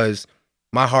would, because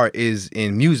my heart is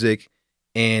in music,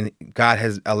 and God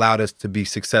has allowed us to be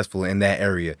successful in that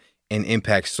area and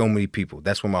impact so many people.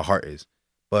 That's where my heart is.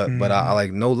 But I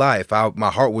like, no lie, if my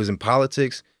heart was in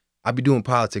politics, I'd be doing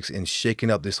politics and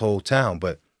shaking up this whole town.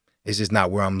 But it's just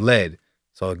not where I'm led.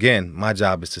 So again, my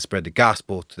job is to spread the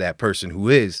gospel to that person who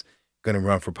is going to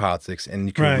run for politics, and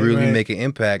you can really make an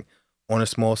impact on a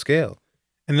small scale.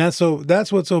 And that's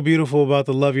what's so beautiful about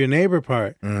the love your neighbor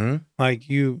part. Like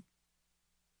you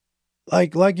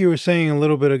were saying a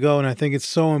little bit ago, and I think it's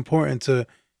so important to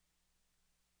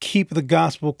keep the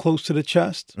gospel close to the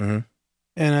chest. And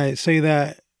I say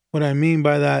that, what I mean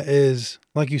by that is,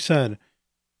 like you said,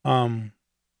 we'll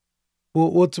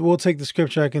take the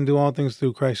scripture, I can do all things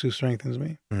through Christ who strengthens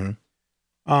me.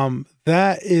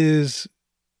 That is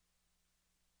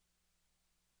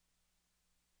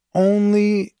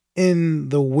only in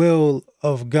the will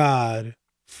of God,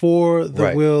 for the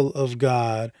Right. will of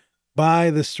God, by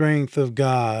the strength of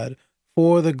God,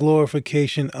 for the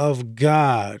glorification of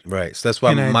God. Right. So that's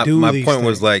why Can I my do these point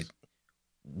was things? like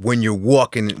when you're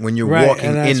walking Right,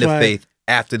 and that's in the why- faith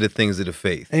after the things of the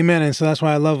faith. Amen. And so that's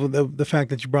why I love the fact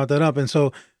that you brought that up. And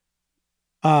so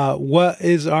what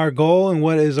is our goal and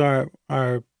what is our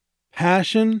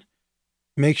passion?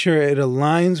 Make sure it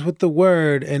aligns with the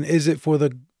word, and is it for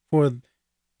the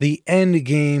end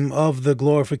game of the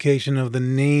glorification of the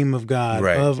name of God,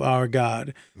 Right. of our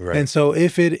God. Right. And so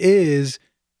if it is,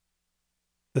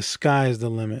 the sky is the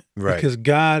limit. Right. Because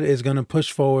God is going to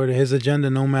push forward his agenda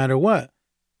no matter what.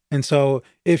 And so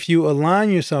if you align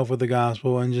yourself with the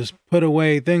gospel and just put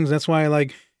away things, that's why,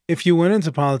 like, if you went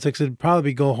into politics, it'd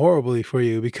probably go horribly for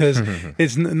you, because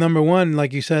it's number one,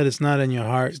 like you said, it's not in your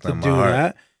heart to do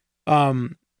that.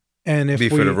 And if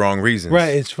for the wrong reasons.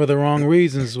 Right, it's for the wrong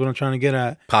reasons is what I'm trying to get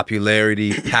at.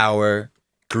 Popularity, power,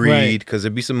 greed, because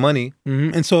there'd be some money.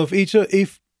 Mm-hmm. And so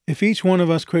if each one of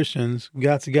us Christians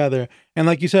got together, and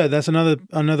like you said, that's another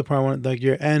part, like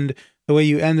the way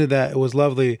you ended that, it was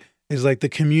lovely, is like the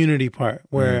community part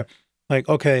where like,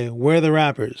 okay, we're the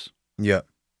rappers. Yeah.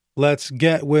 Let's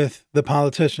get with the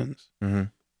politicians. Mm-hmm.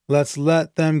 Let's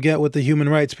let them get with the human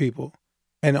rights people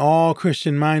and all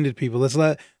Christian minded people.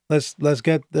 Let's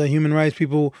get the human rights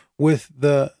people with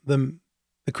the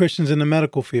Christians in the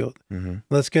medical field. Mm-hmm.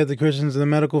 Let's get the Christians in the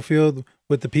medical field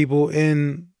with the people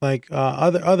in like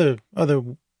other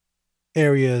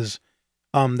areas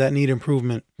that need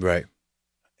improvement. Right.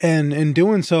 And in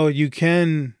doing so, you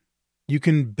can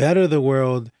better the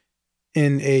world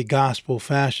in a gospel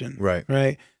fashion. Right.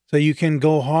 Right. So you can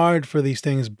go hard for these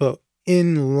things, but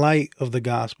in light of the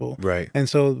gospel. Right. And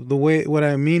so what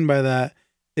I mean by that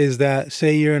is that,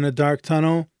 say you're in a dark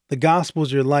tunnel, the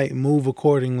gospel's your light. Move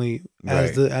accordingly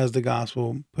as the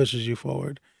gospel pushes you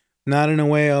forward. Not in a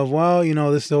way of, well,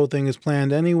 this whole thing is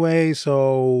planned anyway,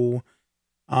 so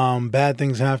bad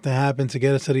things have to happen to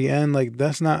get us to the end. Like,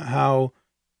 that's not how.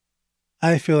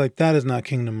 I feel like that is not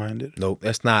kingdom minded. Nope,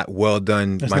 that's not well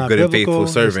done, That's my not good biblical. and faithful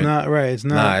servant. It's not right. It's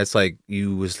not. Nah, it's like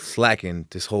you was slacking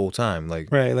this whole time.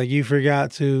 Like, right, like you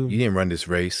forgot to. You didn't run this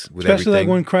race with especially everything.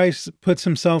 like when Christ puts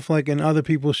himself like in other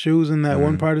people's shoes in that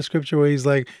one part of scripture where he's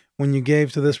like, when you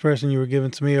gave to this person, you were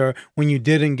given to me, or when you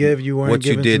didn't give, you weren't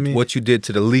given to me. What you did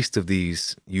to the least of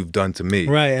these, you've done to me.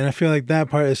 Right, and I feel like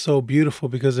that part is so beautiful,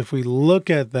 because if we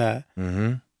look at that,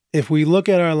 if we look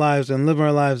at our lives and live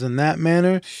our lives in that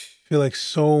manner, I feel like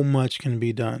so much can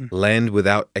be done. Lend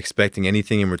without expecting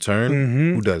anything in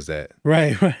return. Who does that?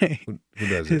 Right. Who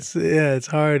does it? It's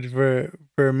hard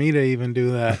for me to even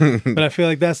do that, but I feel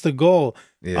like that's the goal.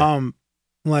 Yeah.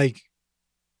 Like,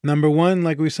 number one,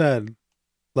 like we said,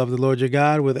 love the Lord your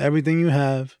God with everything you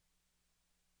have.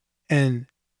 And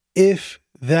if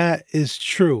that is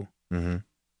true,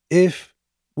 if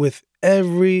with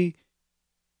every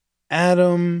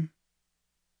atom,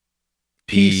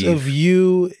 piece of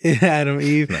you, Adam,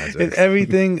 Eve, if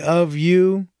everything of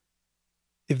you,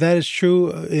 if that is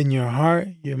true in your heart,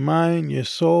 your mind, your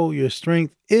soul, your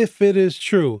strength, if it is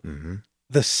true,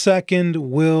 the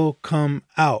second will come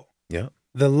out. Yeah.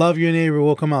 The love your neighbor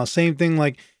will come out. Same thing,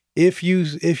 like if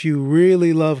you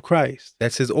really love Christ.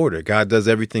 That's his order. God does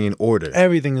everything in order.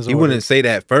 Everything is order. He wouldn't say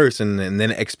that first and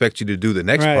then expect you to do the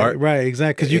next part. Right,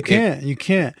 exactly. Because you can't.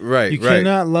 Right, You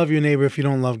cannot love your neighbor if you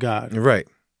don't love God. Right.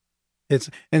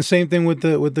 And same thing with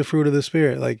the fruit of the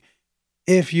Spirit. Like,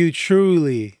 if you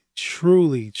truly,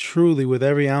 with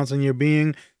every ounce in your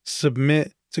being,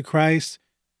 submit to Christ,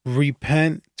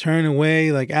 repent, turn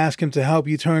away, like ask him to help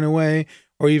you turn away,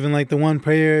 or even like the one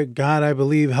prayer, God, I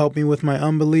believe, help me with my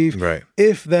unbelief. Right.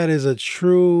 If that is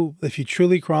if you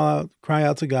truly cry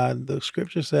out to God, the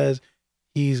scripture says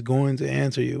he's going to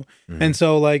answer you. And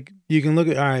so like you can look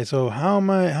at, all right, so so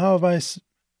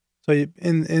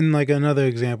in like another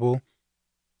example,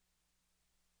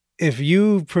 if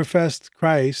you professed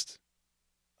Christ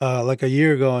like a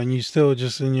year ago and you're still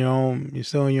in your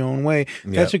own way,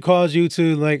 that should cause you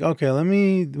to like,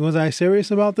 okay, was I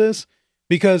serious about this?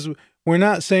 Because we're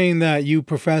not saying that you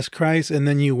profess Christ and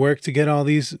then you work to get all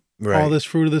this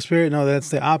fruit of the Spirit. No, that's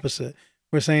the opposite.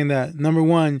 We're saying that, number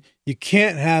one, you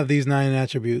can't have these 9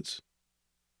 attributes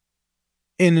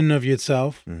in and of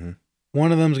yourself.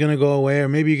 One of them is going to go away, or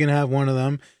maybe you can have one of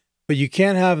them, but you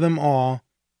can't have them all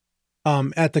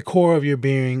at the core of your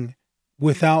being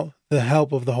without the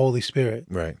help of the Holy Spirit.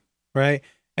 Right.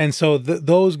 And so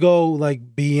those go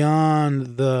like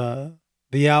beyond the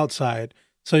outside.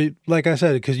 So like I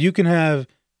said, because you can have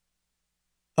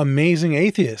amazing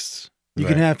atheists. You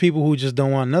can have people who just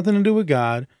don't want nothing to do with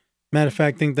God. Matter of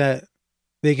fact, think that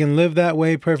They can live that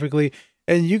way perfectly.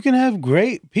 And you can have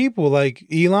great people like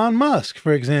Elon Musk,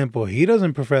 for example. He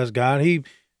doesn't profess God.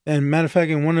 And matter of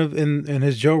fact, in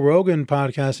his Joe Rogan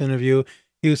podcast interview,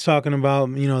 he was talking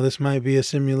about, this might be a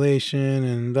simulation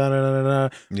and da da da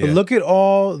da. Yeah. But look at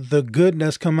all the good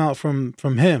that's come out from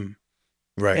him.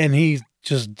 Right. And he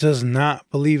just does not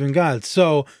believe in God.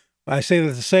 So I say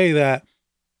that to say that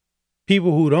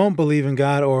people who don't believe in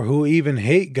God or who even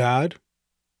hate God,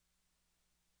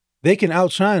 they can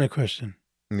outshine a Christian.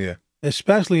 Yeah.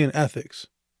 Especially in ethics.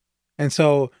 And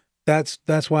so that's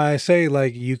why I say,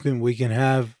 like, we can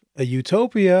have a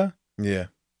utopia. Yeah.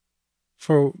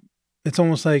 It's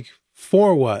almost like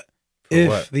for what? If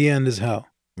what? the end is hell.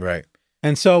 Right.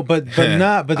 And so but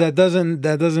that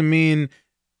doesn't mean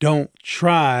don't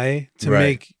try to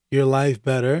make your life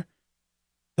better.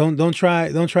 Don't try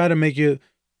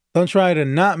to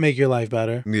not make your life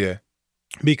better. Yeah.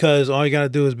 Because all you got to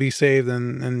do is be saved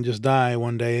and just die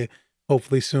one day,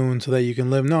 hopefully soon, so that you can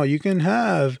live. No, you can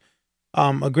have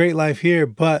a great life here,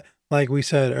 but like we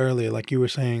said earlier, like you were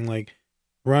saying, like,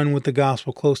 run with the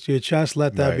gospel close to your chest.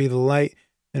 Let that be the light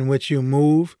in which you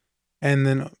move, and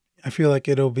then I feel like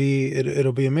it'll be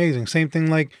amazing. Same thing,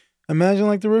 like, imagine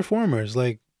like the reformers,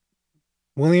 like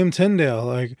William Tyndale,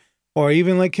 like, or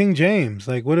even like King James.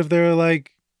 Like, what if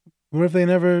they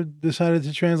never decided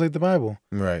to translate the Bible?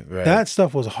 Right. That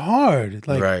stuff was hard.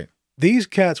 Like, these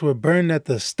cats were burned at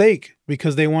the stake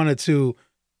because they wanted to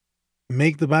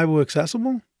make the Bible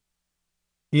accessible.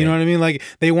 You know what I mean? Like,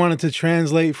 they wanted to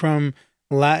translate from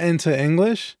Latin to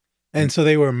English. And so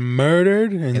they were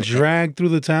murdered and dragged through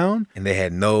the town. And they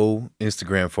had no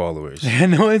Instagram followers.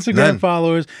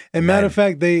 Followers. And matter of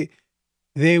fact, they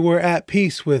were at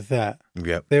peace with that.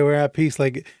 Yep. They were at peace.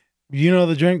 Like,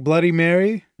 the drink Bloody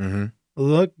Mary? Mm-hmm.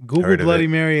 Look, Google Bloody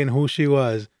Mary and who she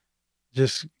was.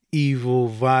 Just evil,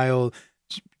 vile.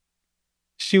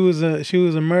 She was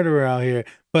a murderer out here.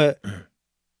 But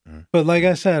like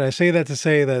I said, I say that to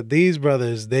say that these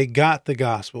brothers, they got the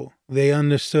gospel. They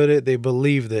understood it. They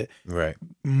believed it. Right.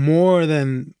 More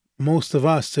than most of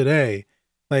us today.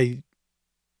 Like,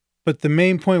 but the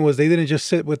main point was they didn't just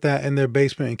sit with that in their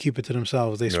basement and keep it to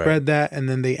themselves. They spread that, and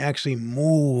then they actually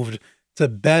moved to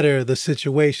better the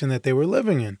situation that they were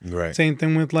living in. Right. Same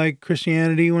thing with like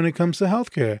Christianity when it comes to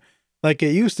healthcare. Like,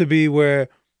 it used to be where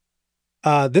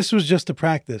this was just a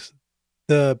practice.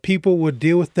 The people would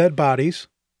deal with dead bodies,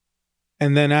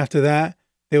 and then after that,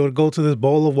 they would go to this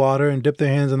bowl of water and dip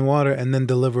their hands in the water and then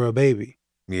deliver a baby.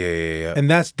 Yeah. And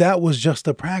that was just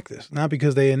a practice. Not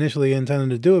because they initially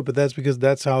intended to do it, but that's because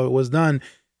that's how it was done.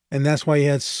 And that's why you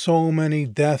had so many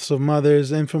deaths of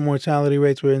mothers. Infant mortality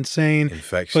rates were insane.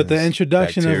 Infections, but the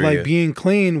introduction bacteria. of like being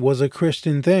clean was a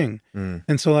Christian thing.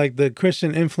 And so like the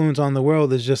Christian influence on the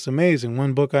world is just amazing.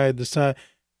 One book I decided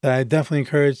that I definitely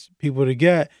encourage people to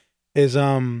get is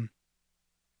a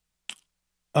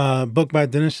book by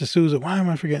Dinesh D'Souza. Why am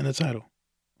I forgetting the title?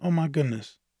 Oh my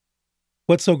goodness.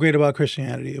 What's So Great About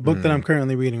Christianity? A book that I'm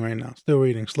currently reading right now. Still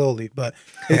reading slowly, but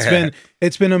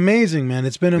it's been amazing, man.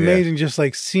 It's been amazing just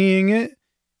like seeing it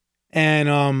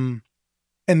and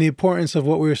the importance of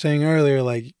what we were saying earlier,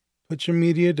 like put your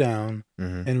media down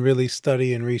and really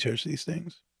study and research these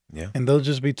things. Yeah. And they'll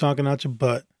just be talking out your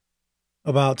butt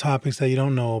about topics that you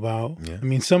don't know about. Yeah. I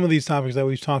mean, some of these topics that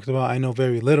we've talked about, I know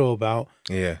very little about.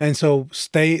 Yeah. And so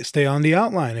stay on the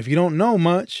outline. If you don't know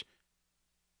much,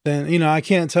 then, I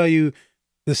can't tell you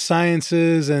the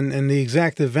sciences and the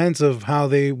exact events of how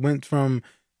they went from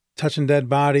touching dead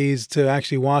bodies to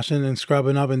actually washing and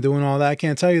scrubbing up and doing all that. I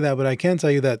can't tell you that, but I can tell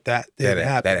you that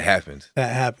happened.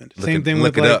 That happened. Same thing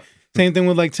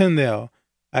with like Tyndale.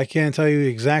 I can't tell you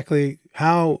exactly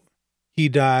how he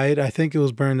died. I think it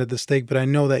was burned at the stake, but I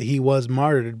know that he was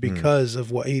martyred because of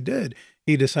what he did.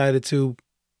 He decided to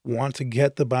want to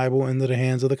get the Bible into the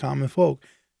hands of the common folk.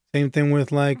 Same thing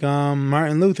with like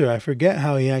Martin Luther. I forget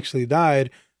how he actually died,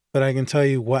 but I can tell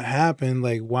you what happened,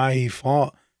 like why he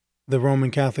fought the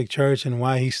Roman Catholic Church and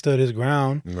why he stood his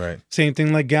ground. Right. Same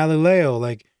thing like Galileo.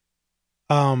 Like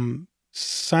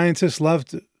atheists love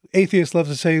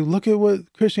to say, look at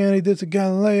what Christianity did to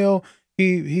Galileo.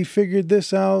 He figured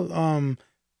this out.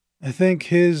 I think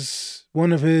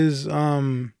one of his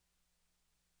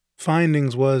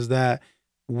findings was that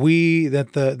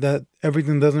that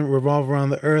everything doesn't revolve around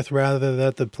the earth, rather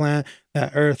that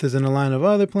that earth is in a line of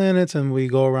other planets and we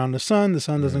go around the sun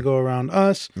doesn't go around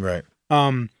us. Right.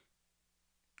 And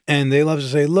they love to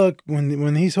say, look,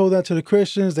 when he told that to the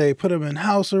Christians, they put him in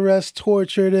house arrest,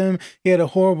 tortured him. He had a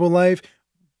horrible life.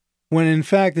 When in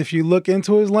fact, if you look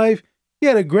into his life, He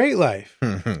had a great life.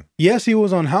 Yes, he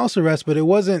was on house arrest, but it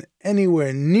wasn't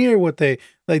anywhere near what they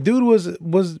like. Dude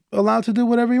was allowed to do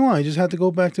whatever he wanted. He just had to go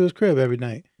back to his crib every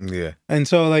night. Yeah. And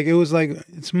so like it was like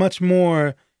it's much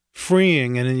more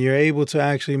freeing, and then you're able to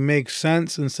actually make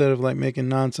sense instead of like making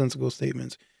nonsensical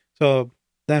statements. So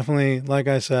definitely, like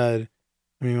I said,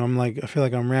 I mean, I feel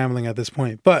like I'm rambling at this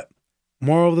point, but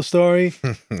moral of the story,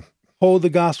 hold the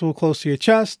gospel close to your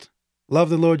chest, love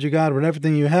the Lord your God with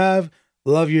everything you have,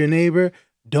 love your neighbor.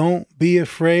 Don't be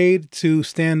afraid to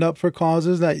stand up for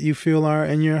causes that you feel are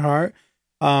in your heart.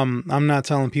 I'm not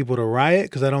telling people to riot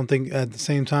because I don't think at the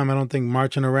same time, I don't think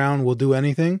marching around will do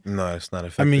anything. No, it's not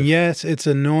effective. I mean, yes, it's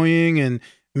annoying and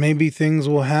maybe things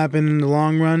will happen in the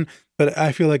long run, but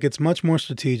I feel like it's much more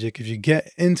strategic if you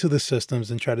get into the systems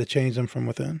and try to change them from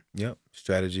within. Yep.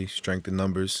 Strategy, strength in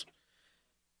numbers.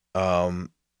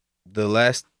 The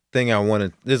last thing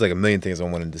there's like a million things I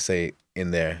wanted to say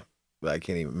in there, but I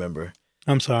can't even remember.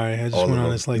 I'm sorry. I just went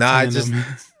on this like just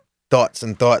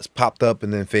thoughts popped up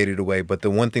and then faded away. But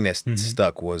the one thing that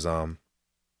stuck was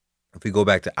if we go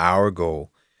back to our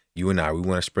goal, you and I, we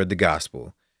want to spread the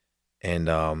gospel. And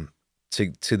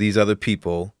to these other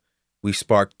people, we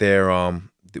spark their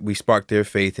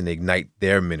faith and ignite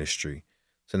their ministry.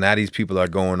 So now these people are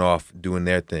going off doing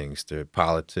their things, their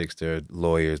politics, their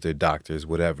lawyers, their doctors,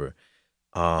 whatever.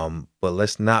 But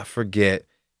let's not forget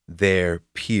their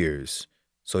peers.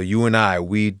 So you and I,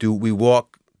 we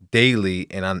walk daily,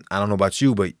 and I don't know about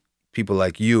you, but people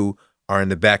like you are in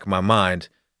the back of my mind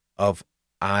of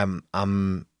I'm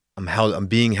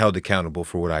being held accountable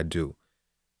for what I do.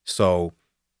 So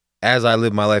as I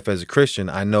live my life as a Christian,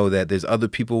 I know that there's other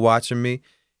people watching me,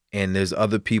 and there's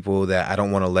other people that I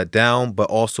don't want to let down, but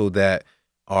also that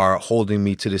are holding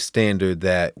me to the standard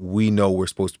that we know we're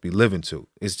supposed to be living to.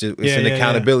 It's an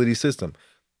accountability system.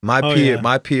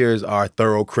 My peers are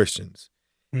thorough Christians.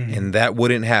 And that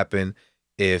wouldn't happen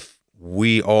if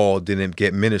we all didn't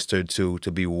get ministered to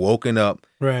be woken up,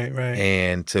 right,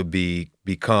 and to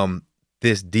become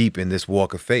this deep in this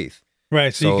walk of faith.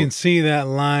 Right, so you can see that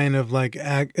line of like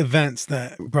events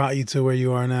that brought you to where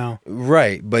you are now.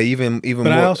 Right, but even but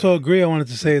more. I also agree. I wanted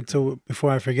to say it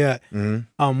before I forget.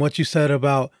 What you said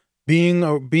about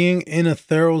being in a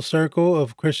thorough circle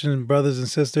of Christian brothers and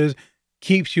sisters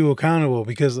keeps you accountable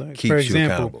because, for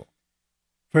example,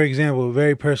 a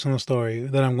very personal story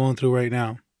that I'm going through right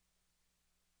now.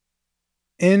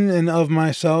 In and of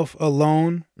myself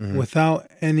alone, without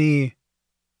any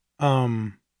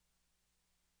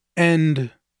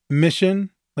end mission,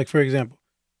 like for example,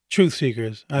 truth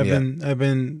seekers.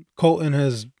 Colton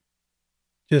has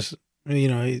just,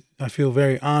 I feel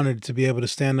very honored to be able to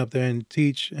stand up there and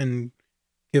teach and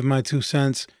give my 2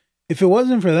 cents. If it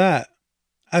wasn't for that,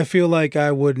 I feel like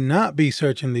I would not be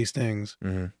searching these things.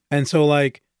 And so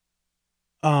like,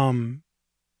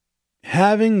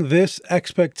 having this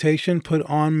expectation put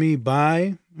on me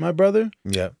by my brother.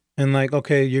 Yeah. And like,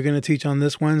 okay, you're going to teach on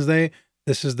this Wednesday.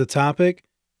 This is the topic.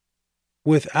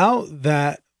 Without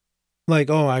that, like,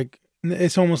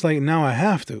 it's almost like now I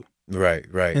have to. Right.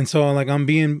 And so like, I'm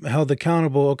being held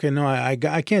accountable. Okay, no, I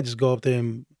can't just go up there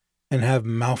and have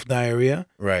mouth diarrhea.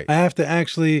 Right. I have to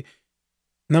actually,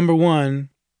 number one,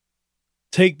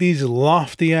 take these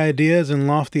lofty ideas and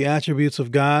lofty attributes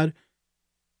of God,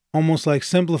 almost like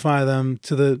simplify them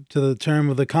to the term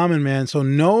of the common man. So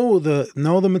know the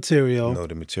material. Know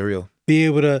the material. Be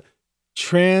able to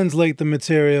translate the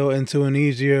material into an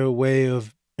easier way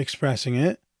of expressing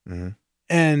it.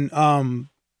 And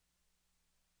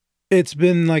it's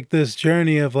been like this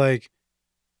journey of like,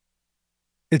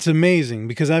 it's amazing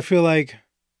because I feel like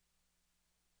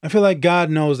God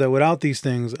knows that without these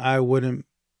things,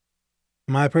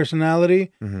 my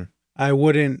personality, I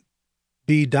wouldn't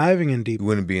be diving in deeper. You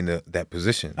wouldn't be in that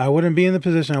position. I wouldn't be in the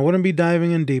position. I wouldn't be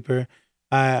diving in deeper.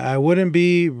 I wouldn't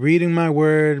be reading my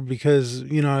word because,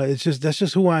 that's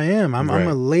just who I am. I'm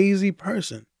a lazy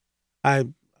person.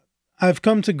 I've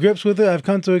come to grips with it. I've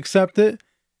come to accept it.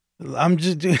 I'm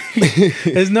just,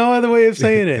 there's no other way of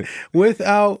saying it.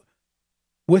 Without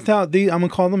these, I'm going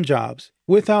to call them jobs.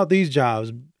 Without these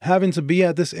jobs, having to be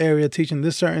at this area, teaching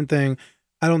this certain thing,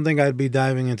 I don't think I'd be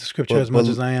diving into scripture as much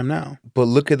as I am now. But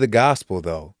look at the gospel,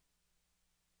 though.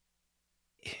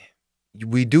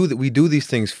 We do these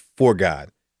things for God.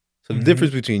 So the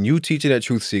difference between you teaching at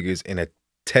Truth Seekers and a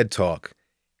TED Talk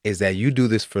is that you do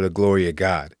this for the glory of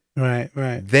God. Right.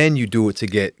 Then you do it to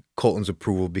get Colton's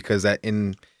approval because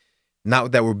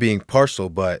not that we're being partial,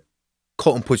 but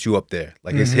Colton puts you up there.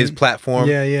 Like it's his platform.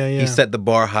 Yeah. He set the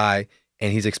bar high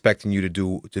and he's expecting you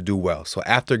to do well. So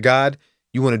after God,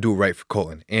 you want to do it right for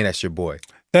Colton, and that's your boy.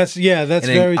 That's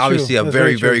very true. Obviously, a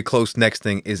very, very close next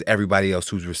thing is everybody else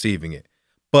who's receiving it.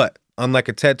 But unlike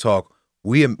a TED Talk,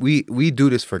 we do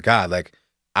this for God. Like,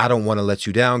 I don't want to let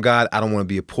you down, God. I don't want to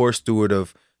be a poor steward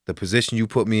of the position you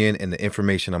put me in and the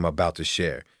information I'm about to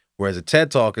share. Whereas a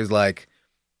TED Talk is like,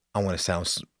 I want to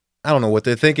sound, I don't know what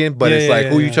they're thinking, but it's like,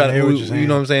 who you trying to, you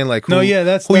know what I'm saying? Like, who,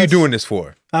 who you doing this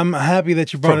for? I'm happy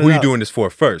that you brought it up. Who you doing this for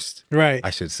first? Right. I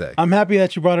should say. I'm happy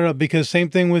that you brought it up because same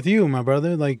thing with you, my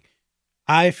brother. Like,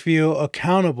 I feel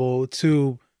accountable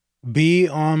to be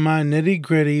on my nitty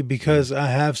gritty because I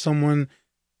have someone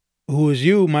who is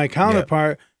you, my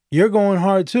counterpart. Yeah. You're going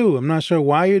hard too. I'm not sure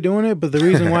why you're doing it, but the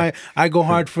reason why I go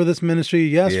hard for this ministry,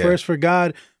 yes, first for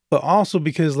God, but also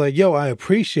because like, yo, I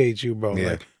appreciate you, bro.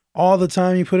 Like all the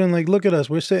time you put in, like, look at us.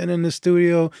 We're sitting in the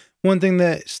studio. One thing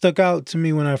that stuck out to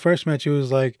me when I first met you was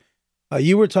like,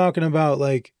 you were talking about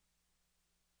like,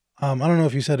 I don't know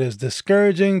if you said it's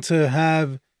discouraging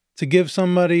to give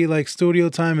somebody like studio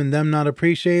time and them not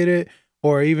appreciate it,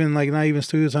 or even like not even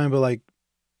studio time, but like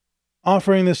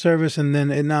offering the service and then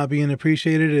it not being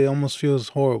appreciated. It almost feels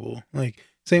horrible. Like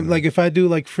same, like if I do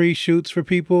like free shoots for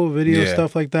people, video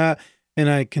stuff like that, and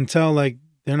I can tell like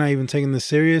they're not even taking this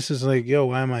serious. It's like, yo,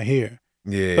 why am I here?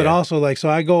 Yeah. But also like, so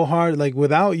I go hard, like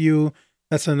without you,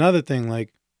 that's another thing.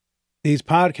 Like these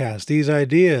podcasts, these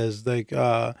ideas, like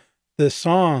the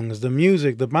songs, the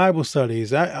music, the Bible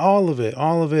studies, all of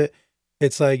it.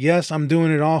 It's like, yes, I'm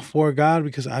doing it all for God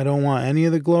because I don't want any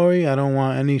of the glory. I don't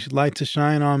want any light to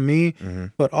shine on me. Mm-hmm.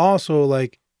 But also,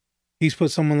 like, he's put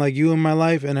someone like you in my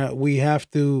life, and we have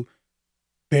to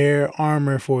bear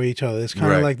armor for each other. It's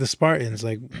kind of like the Spartans,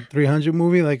 like 300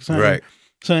 movie, like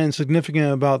something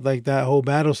significant about like that whole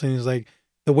battle scene is like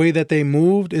the way that they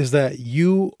moved is that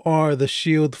you are the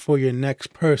shield for your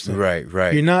next person. Right.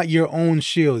 You're not your own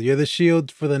shield. You're the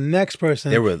shield for the next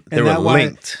person. They were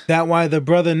linked. That why the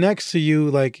brother next to you,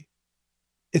 like,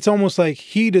 it's almost like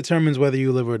he determines whether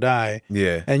you live or die.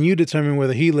 Yeah. And you determine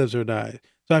whether he lives or dies.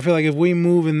 So I feel like if we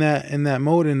move in that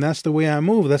mode, and that's the way I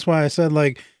move. That's why I said,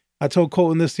 like, I told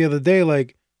Colton this the other day,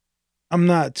 like, I'm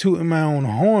not tooting my own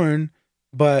horn,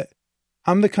 but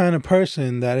I'm the kind of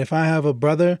person that if I have a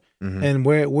brother and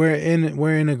we're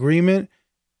in agreement,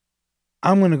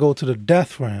 I'm gonna go to the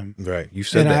death for him. Right. You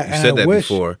said that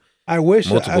before. I wish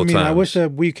multiple times. I wish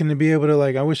that we can be able to,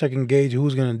 like, I wish I can gauge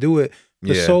who's gonna do it.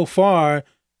 But so far,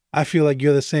 I feel like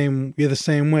you're the same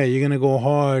way. You're gonna go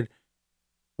hard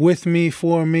with me,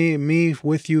 for me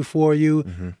with you, for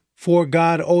you, for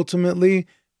God ultimately.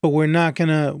 But we're not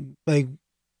gonna, like,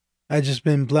 I just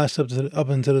been blessed up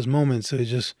until this moment. So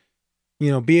just, you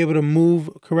know, be able to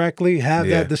move correctly, have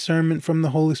that discernment from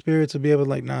the Holy Spirit to be able to,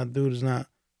 like, nah, dude, is not,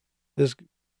 just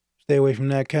stay away from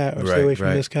that cat or stay away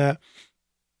from this cat.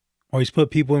 Or he's put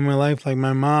people in my life, like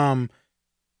my mom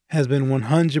has been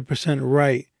 100%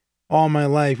 right all my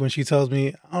life when she tells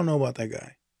me, I don't know about that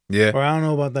guy. Yeah. Or I don't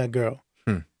know about that girl.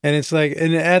 And it's like,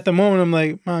 and at the moment I'm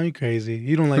like, Mom, you crazy.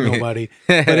 You don't like nobody.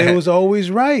 But it was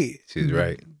always right. She's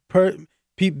right.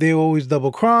 They always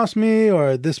double cross me,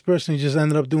 or this person just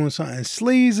ended up doing something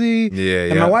sleazy. Yeah.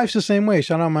 And my wife's the same way.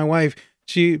 Shout out my wife.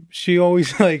 She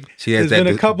always, like, there's been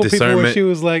a couple people where she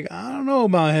was like, I don't know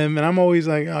about him. And I'm always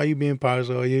like, oh, you being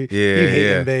partial. You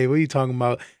hating, babe. What are you talking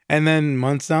about? And then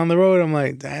months down the road, I'm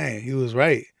like, dang, he was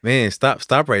right. Man,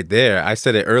 stop right there. I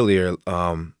said it earlier.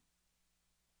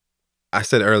 I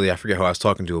forget who I was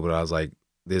talking to, but I was like,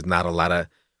 there's not a lot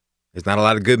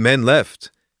of good men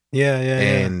left.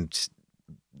 And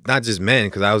not just men,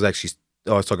 because I was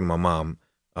talking to my mom.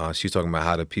 She was talking about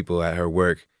how the people at her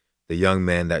work, the young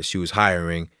men that she was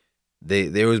hiring,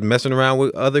 they was messing around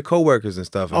with other coworkers and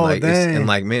stuff. And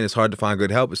man, it's hard to find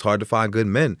good help. It's hard to find good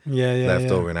men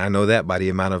left over. And I know that by the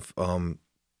amount of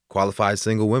qualified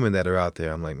single women that are out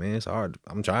there. I'm like, man, it's hard.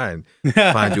 I'm trying to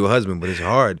find you a husband, but it's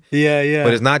hard. But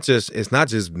it's not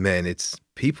just men, it's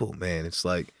people, man. It's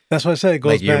like, that's what I said. It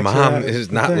goes like, your back mom to is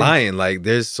not lying. Like,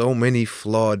 there's so many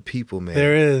flawed people, man.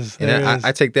 There is.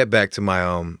 I take that back to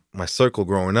my my circle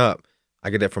growing up. I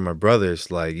get that from my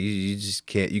brothers. Like, you just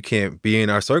can't be in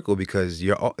our circle because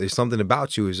there's something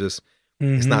about you is just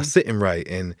it's not sitting right.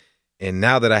 And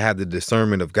now that I have the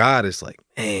discernment of God, it's like,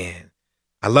 man,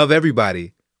 I love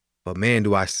everybody, but man,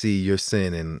 do I see your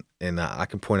sin and I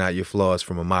can point out your flaws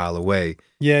from a mile away.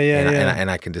 And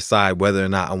I can decide whether or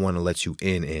not I want to let you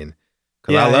in.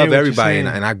 Because I love everybody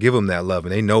and I give them that love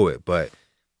and they know it. But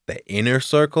the inner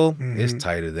circle is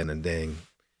tighter than a dang.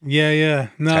 No,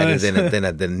 tighter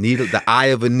than the needle, the eye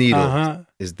of a needle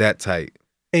is that tight.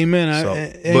 Amen.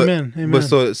 Amen. But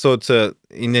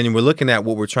and then we're looking at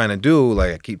what we're trying to do.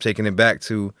 Like, I keep taking it back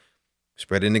to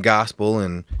spreading the gospel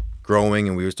and growing.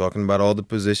 And we were talking about all the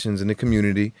positions in the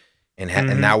community.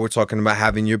 And now we're talking about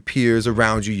having your peers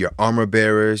around you, your armor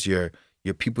bearers, your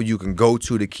your people you can go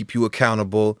to keep you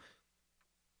accountable.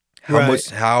 Right.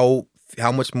 How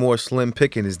much more slim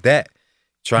picking is that?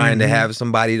 Trying to have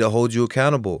somebody to hold you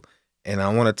accountable. And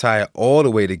I want to tie it all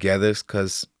the way together,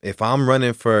 because if I'm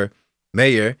running for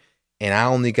mayor and I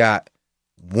only got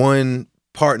one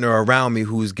partner around me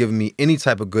who's giving me any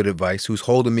type of good advice, who's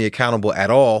holding me accountable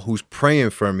at all, who's praying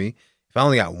for me, if I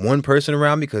only got one person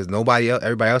around me because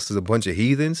everybody else is a bunch of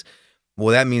heathens, well,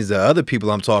 that means the other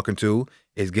people I'm talking to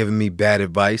is giving me bad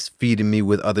advice, feeding me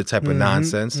with other type of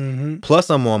nonsense. Plus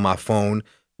I'm on my phone,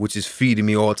 which is feeding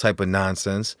me all type of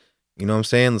nonsense. You know what I'm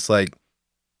saying? It's like,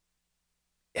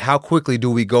 how quickly do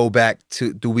we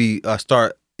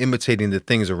start imitating the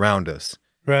things around us?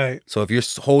 Right. So if your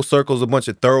whole circle is a bunch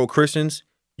of thorough Christians,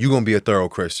 you're going to be a thorough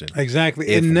Christian.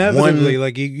 Exactly. Inevitably,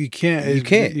 like you can't. You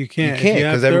can't. You can't.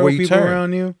 Because everywhere you people turn.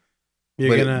 around you,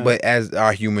 But as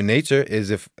our human nature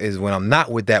is when I'm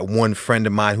not with that one friend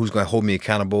of mine who's going to hold me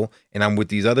accountable and I'm with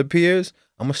these other peers,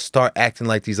 I'm going to start acting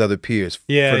like these other peers. For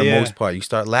the most part. You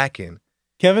start lacking.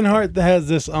 Kevin Hart has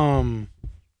this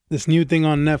new thing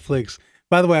on Netflix.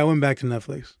 By the way, I went back to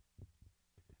Netflix.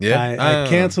 Yeah. I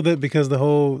canceled it because the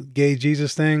whole gay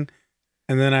Jesus thing.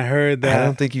 And then I heard that. I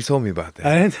don't think you told me about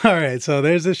that. All right. So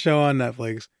there's this show on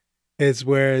Netflix. It's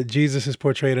where Jesus is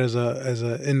portrayed as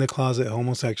a in the closet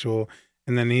homosexual.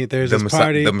 And then there's this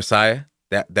party. The Messiah?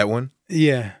 That one?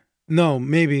 Yeah. No,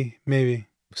 maybe.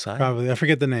 Messiah? Probably. I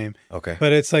forget the name. Okay.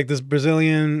 But it's like this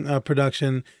Brazilian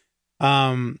production.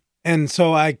 And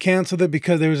so I canceled it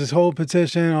because there was this whole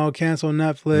petition, I'll cancel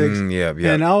Netflix. Yeah.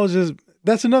 And I was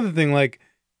that's another thing. Like,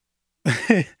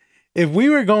 if we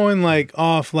were going like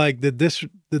off like the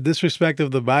disrespect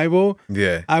of the Bible,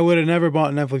 I would have never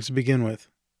bought Netflix to begin with.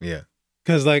 Yeah.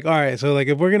 Because like, all right, so like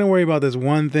if we're going to worry about this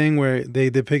one thing where they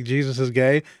depict Jesus as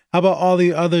gay, how about all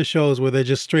the other shows where they're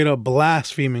just straight up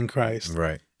blaspheming Christ?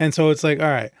 Right. And so it's like, all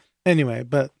right. Anyway,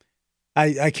 but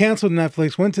I canceled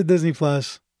Netflix, went to Disney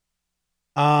Plus.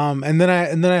 And then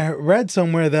I read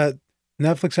somewhere that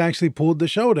Netflix actually pulled the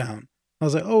show down. I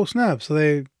was like, oh snap! So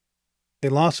they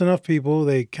lost enough people.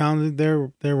 They counted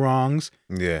their wrongs.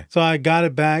 Yeah. So I got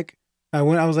it back. I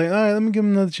was like, all right, let me give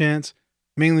them another chance.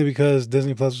 Mainly because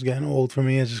Disney Plus was getting old for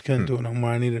me. I just couldn't do it no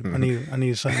more. I needed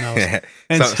something else.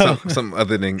 And some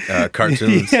other than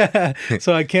cartoons. Yeah.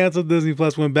 So I canceled Disney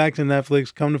Plus, went back to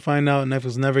Netflix. Come to find out,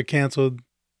 Netflix never canceled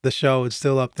the show. It's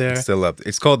still up there. It's still up.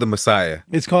 It's called The Messiah.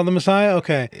 It's called The Messiah?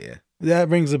 Okay. Yeah. That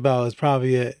rings a bell. It's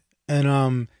probably it.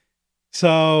 And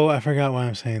so I forgot why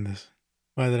I'm saying this.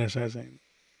 Why did I start saying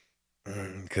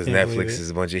this? Because Netflix is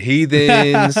a bunch of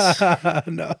heathens.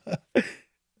 No.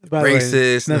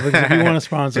 Racist. Way, Netflix, if you want to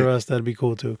sponsor us, that'd be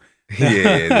cool too.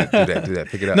 Yeah, do that.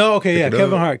 Pick it up. No, okay,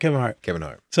 Kevin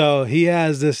Hart. So he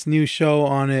has this new show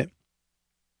on it,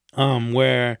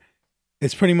 where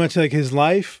it's pretty much like his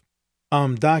life,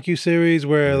 docuseries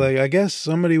where like I guess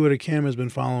somebody with a camera has been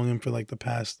following him for like the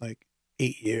past like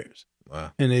 8 years.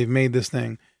 Wow. And they've made this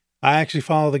thing. I actually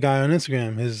follow the guy on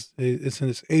Instagram. It's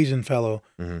this Asian fellow.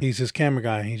 Mm-hmm. He's his camera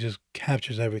guy. He just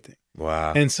captures everything.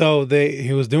 Wow. And so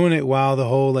he was doing it while the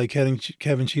whole like Kevin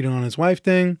cheating on his wife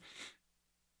thing.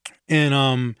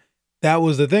 And that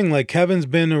was the thing. Like Kevin's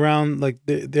been around, like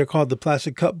they're called the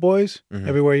Plastic Cup Boys. Mm-hmm.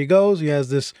 Everywhere he goes, he has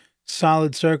this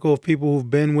solid circle of people who've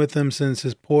been with him since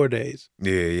his poor days.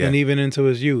 Yeah. And even into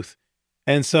his youth.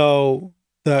 And so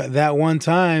that one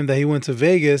time that he went to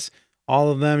Vegas, all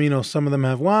of them, some of them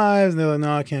have wives. And they're like,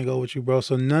 no, I can't go with you, bro.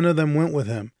 So none of them went with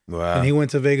him. Wow. And he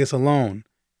went to Vegas alone.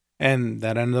 And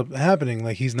that ended up happening.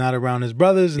 Like he's not around his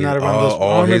brothers, not around those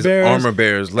armor bearers. Armor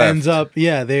bearers left. Ends up,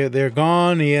 they're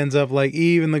gone. He ends up like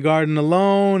Eve in the garden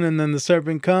alone, and then the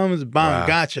serpent comes, bam,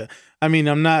 gotcha. I mean,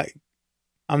 I'm not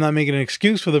making an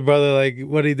excuse for the brother. Like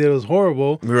what he did was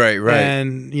horrible. Right.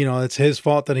 And it's his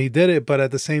fault that he did it. But at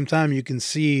the same time, you can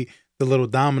see the little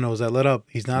dominoes that lit up.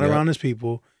 He's not around his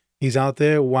people. He's out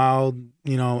there wild,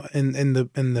 in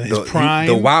his prime.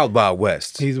 The wild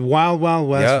West. He's wild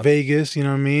West, Vegas, you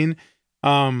know what I mean?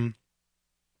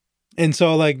 And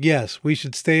so like, yes, we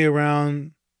should stay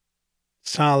around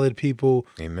solid people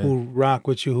who rock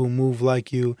with you, who move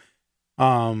like you.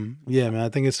 Man, I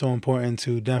think it's so important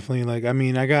to definitely like, I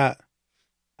mean,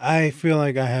 I feel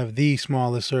like I have the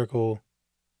smallest circle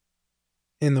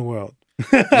in the world.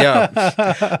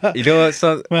 Yeah. You know what?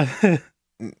 So,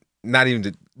 not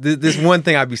even this one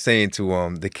thing I be saying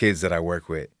to the kids that I work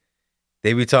with.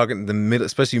 They be talking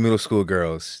especially middle school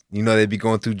girls. They be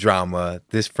going through drama.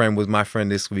 This friend was my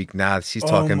friend this week. Now she's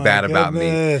talking bad about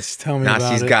me. Tell me now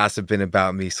about she's it. gossiping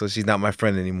about me, so she's not my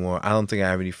friend anymore. I don't think I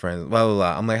have any friends. Blah blah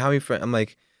blah. I'm like, how many friends? I'm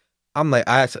like,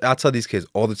 I tell these kids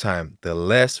all the time, the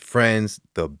less friends,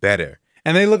 the better.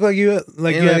 And they look like you have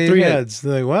 3 heads.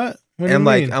 They're like, what? What do you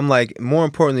mean? I'm like, more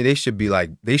importantly, they should be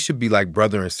like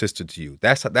brother and sister to you.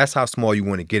 That's how small you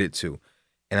want to get it to.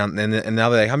 And now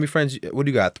they're like, how many friends? What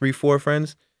do you got? 3, 4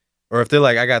 friends? Or if they're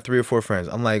like, I got 3 or 4 friends,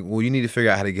 I'm like, well, you need to figure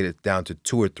out how to get it down to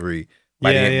 2 or 3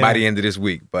 by the end of this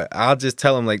week. But I'll just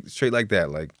tell them like straight like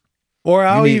that, like, or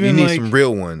I'll you need like, some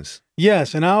real ones.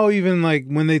 Yes, and I'll even like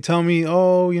when they tell me,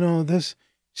 oh,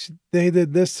 they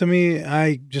did this to me.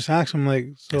 I just ask them like,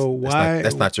 so why?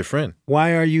 That's not your friend.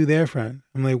 Why are you their friend?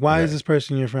 I'm like, why is this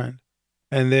person your friend?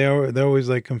 And they're always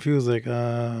like confused, like,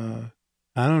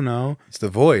 I don't know. It's the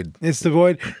void.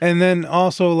 And then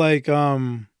also like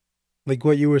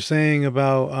what you were saying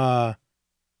about,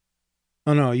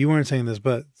 oh no, you weren't saying this,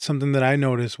 but something that I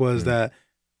noticed was that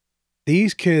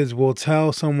these kids will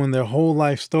tell someone their whole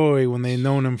life story when they've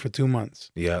known them for 2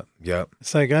 months. Yep.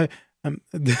 It's like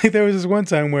there was this one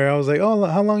time where I was like, oh,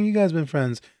 how long you guys been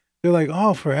friends? They're like,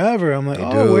 oh, forever. I'm like,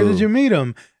 where did you meet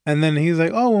him? And then he's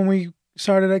like, oh, when we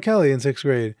started at Kelly in 6th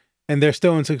grade. And they're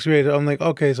still in 6th grade. I'm like,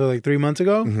 okay, so like 3 months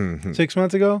ago? 6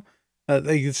 months ago?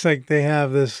 It's like they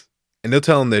have this. And they'll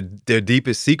tell them their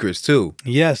deepest secrets too.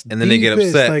 Yes. And then they get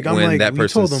upset like, when that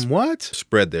person told them what?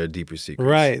 Spread their deeper secrets.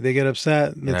 Right. They get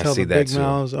upset. They tell the big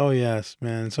mouths. Oh, yes,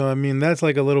 man. So, I mean, that's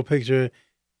like a little picture.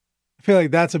 I feel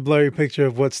like that's a blurry picture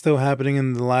of what's still happening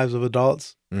in the lives of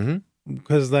adults.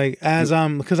 Because like I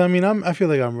feel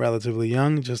like I'm relatively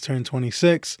young, just turned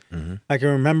 26. I can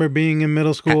remember being in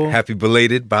middle school. Happy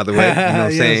belated, by the way. You know what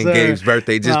I'm saying? Sir. Gabe's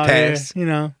birthday just passed.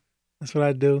 Here, that's what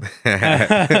I do.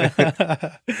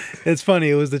 It's funny.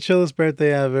 It was the chillest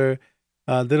birthday ever.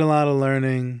 Did a lot of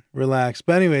learning, relaxed.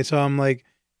 But anyway, so I'm like,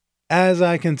 as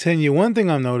I continue, one thing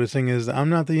I'm noticing is I'm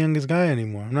not the youngest guy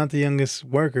anymore. I'm not the youngest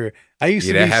worker. I used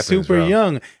to be super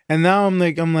young. And now I'm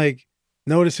like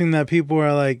noticing that people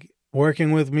are like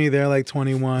working with me. They're like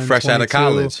 21, fresh 22, out of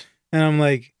college. And I'm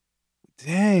like,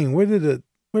 dang, where did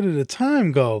the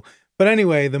time go? But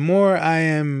anyway, the more I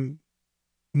am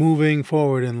moving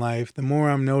forward in life, the more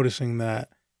I'm noticing that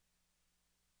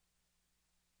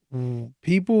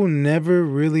people never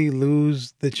really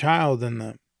lose the child in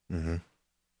them.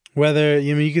 Whether,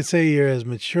 you could say you're as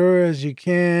mature as you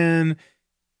can,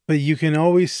 but you can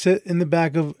always sit in the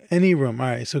back of any room. All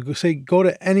right, so go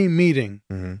to any meeting,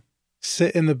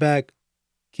 sit in the back,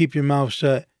 keep your mouth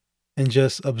shut, and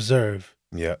just observe.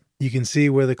 Yeah. You can see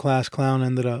where the class clown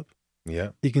ended up.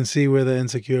 Yeah. You can see where the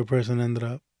insecure person ended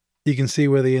up. You can see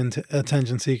where the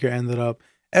attention seeker ended up.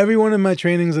 Every one of my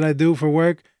trainings that I do for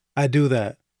work, I do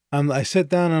that. I sit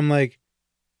down and I'm like,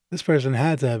 this person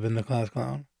had to have been the class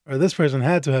clown. Or this person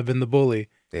had to have been the bully.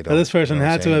 Or this person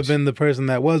had to have been the person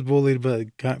that was bullied but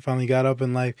finally got up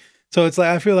in life. So it's like,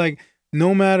 I feel like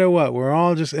no matter what, we're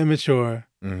all just immature.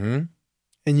 And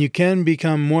you can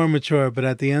become more mature, but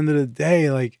at the end of the day,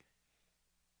 like...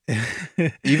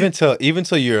 even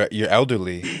till you're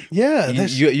elderly. Yeah.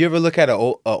 You ever look at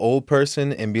an old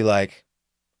person and be like,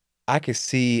 I could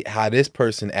see how this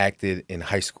person acted in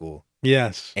high school.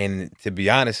 Yes. And to be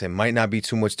honest, it might not be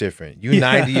too much different. You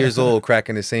 90 years old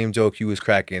cracking the same joke you was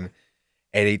cracking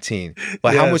at 18.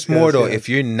 But how much more though if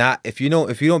you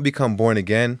don't become born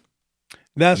again,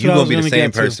 you're going to be the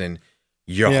same person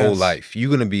your whole life. You're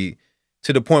going to be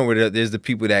to the point where there's the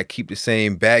people that keep the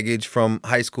same baggage from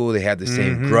high school, they have the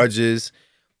same grudges.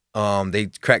 They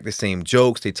crack the same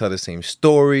jokes, they tell the same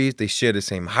stories, they share the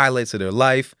same highlights of their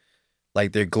life.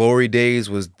 Like their glory days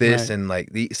was this, and like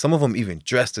some of them even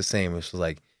dress the same. It's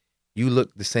like you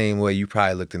look the same way you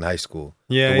probably looked in high school.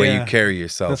 Yeah, the way you carry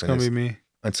yourself. That's gonna be me.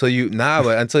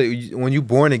 When you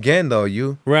born again though,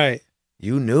 you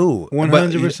knew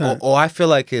 100%. I feel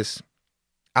like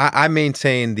I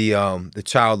maintain the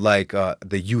childlike,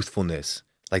 the youthfulness,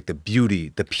 like the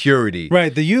beauty, the purity.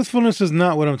 Right, the youthfulness is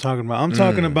not what I'm talking about. I'm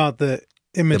talking about the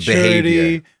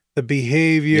immaturity. The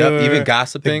behavior, even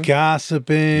gossiping.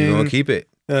 You're gonna keep it.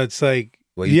 It's like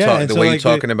the way you're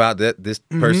talking about this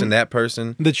person, that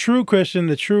person. The true Christian,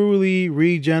 the truly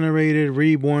regenerated,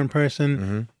 reborn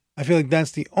person. I feel like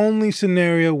that's the only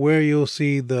scenario where you'll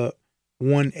see the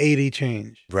 180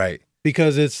 change. Right.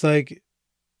 Because it's like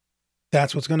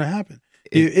that's what's gonna happen.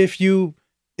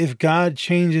 If God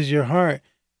changes your heart,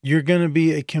 you're gonna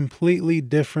be a completely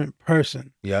different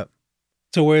person. Yep.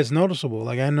 So where it's noticeable,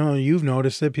 like I know you've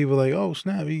noticed it. People are like, oh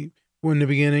snap! In the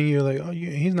beginning, you're like, oh,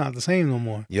 he's not the same no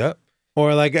more. Yep.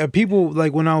 Or like people,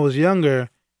 like when I was younger,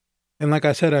 and like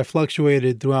I said, I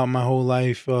fluctuated throughout my whole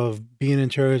life of being in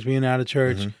church, being out of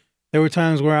church. There were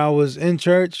times where I was in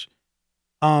church,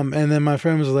 and then my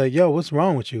friend was like, yo, what's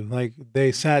wrong with you? Like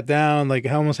they sat down, like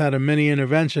I almost had a mini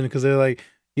intervention because they're like,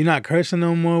 you're not cursing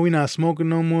no more, we're not smoking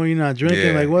no more, you're not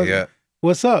drinking.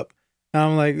 What's up? And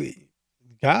I'm like,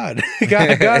 God.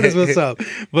 God is what's up.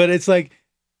 But it's like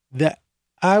that.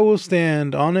 I will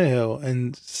stand on a hill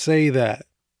and say that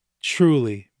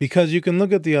truly, because you can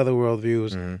look at the other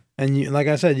worldviews, and you, like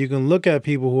I said, you can look at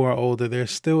people who are older. They're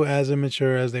still as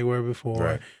immature as they were before,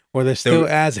 Right. or they're still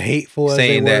as hateful as they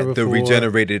saying were that before. the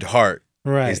regenerated heart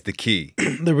Right. is the key.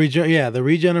 The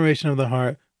regeneration of the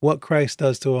heart, what Christ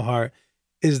does to a heart,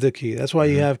 is the key. That's why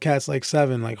you have cats like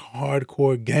Seven, like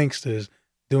hardcore gangsters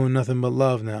doing nothing but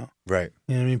love now. Right.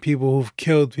 You know what I mean? People who've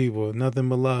killed people, nothing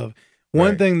but love.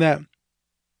 One thing that,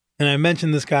 and I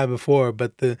mentioned this guy before,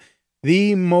 but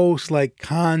the most like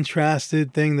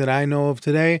contrasted thing that I know of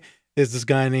today is this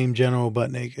guy named General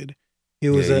Butt Naked. He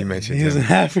was an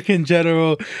African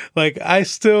general. Like, I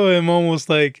still am almost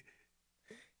like,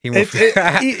 he went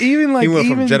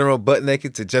from General Butt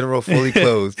Naked to General Fully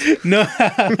Clothed. No,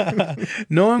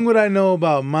 knowing what I know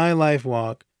about my life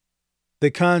walk, the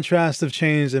contrast of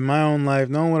change in my own life,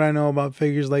 knowing what I know about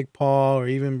figures like Paul or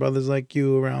even brothers like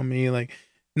you around me, like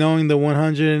knowing the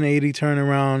 180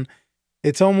 turnaround,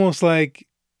 it's almost like,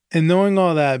 and knowing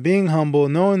all that, being humble,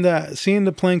 knowing that, seeing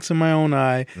the planks in my own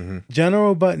eye,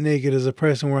 General Butt Naked is a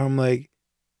person where I'm like,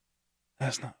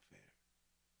 that's not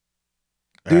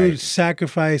fair. Dude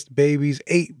sacrificed babies,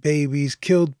 ate babies,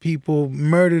 killed people,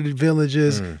 murdered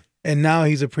villages, and now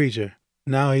he's a preacher.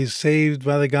 Now he's saved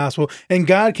by the gospel. And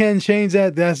God can change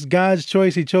that. That's God's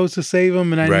choice. He chose to save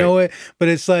him, and I know it. But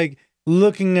it's like,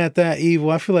 looking at that evil,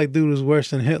 I feel like dude was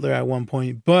worse than Hitler at one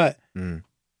point. But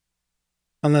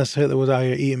unless Hitler was out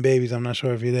here eating babies, I'm not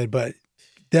sure if he did. But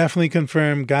definitely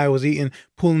confirmed, guy was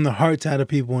pulling the hearts out of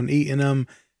people and eating them.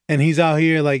 And he's out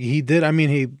here like he did. I mean,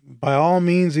 he by all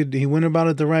means he went about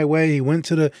it the right way. He went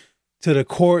to the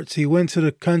courts. He went to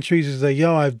the countries. He's like,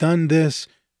 yo, I've done this.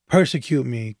 Persecute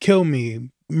me, kill me,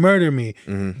 murder me,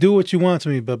 do what you want to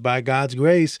me. But by God's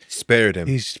grace, spared him.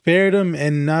 He spared him,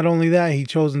 and not only that, he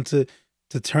chosen to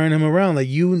turn him around. Like,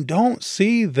 you don't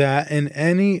see that in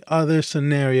any other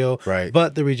scenario,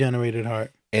 but the regenerated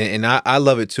heart. And I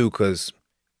love it too, because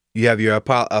you have your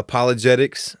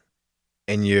apologetics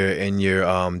and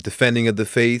your defending of the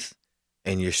faith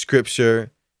and your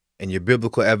scripture and your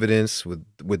biblical evidence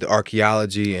with the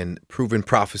archaeology and proven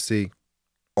prophecy,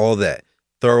 all that.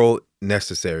 Thorough,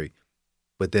 necessary.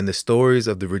 But then the stories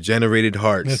of the regenerated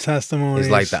hearts, the testimonies,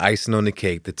 is like the icing on the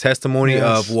cake. The testimony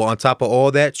of, well, on top of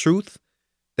all that truth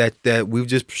that we've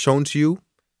just shown to you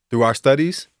through our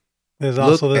studies, there's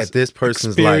also look this at this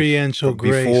person's experiential life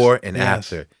grace. Before and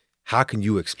after. How can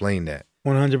you explain that?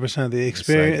 100%. The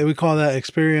experience, we call that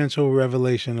experiential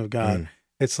revelation of God.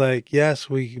 It's like, yes,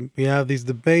 we have these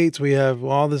debates, we have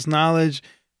all this knowledge,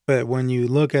 but when you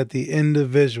look at the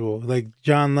individual, like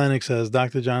John Lennox says,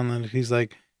 Dr. John Lennox, he's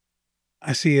like,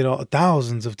 I see it all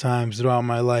thousands of times throughout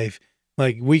my life.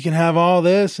 Like, we can have all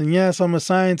this, and yes, I'm a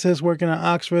scientist working at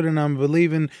Oxford, and I'm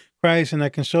believing Christ, and I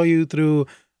can show you through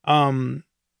the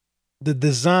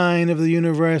design of the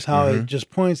universe, how it just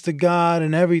points to God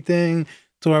and everything,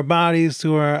 to our bodies,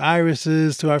 to our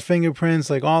irises, to our fingerprints,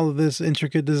 like all of this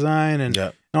intricate design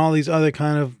and all these other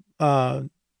kind of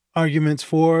arguments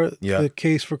for the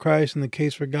case for Christ and the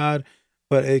case for God.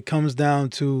 But it comes down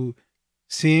to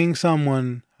seeing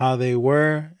someone how they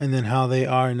were and then how they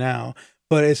are now.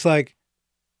 But it's like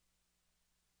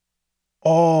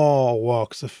all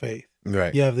walks of faith.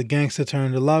 Right. You have the gangster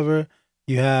turned to lover.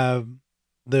 You have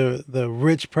the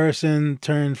rich person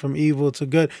turned from evil to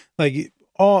good. Like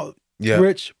all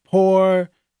rich, poor,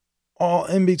 all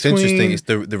in between. It's interesting. It's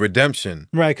the redemption.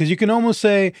 Right. Because you can almost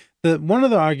say that one of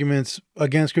the arguments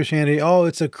against Christianity,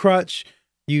 it's a crutch.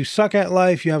 You suck at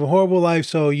life. You have a horrible life.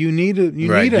 So you need a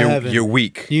heaven. You're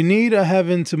weak. You need a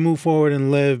heaven to move forward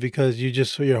and live because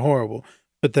you're horrible.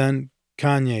 But then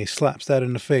Kanye slaps that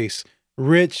in the face.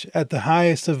 Rich at the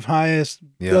highest of highest,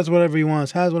 does whatever he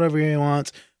wants, has whatever he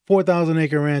wants,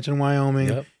 4,000-acre ranch in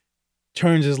Wyoming,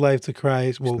 turns his life to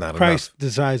Christ. Well, Christ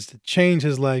decides to change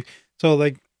his life. So,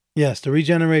 like, yes, the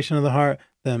regeneration of the heart,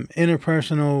 them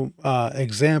interpersonal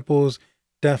examples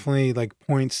definitely, like,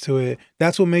 points to it.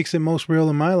 That's what makes it most real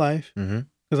in my life.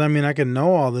 Because, I mean, I can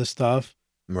know all this stuff.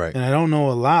 Right. And I don't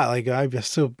know a lot. Like,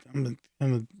 I'm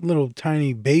a little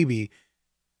tiny baby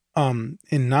in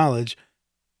knowledge.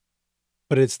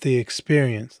 But it's the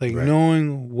experience, like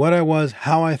knowing what I was,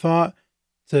 how I thought,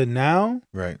 to now.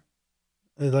 Right.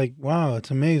 It's like, wow,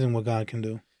 it's amazing what God can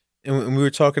do. And we were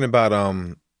talking about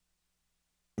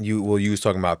you was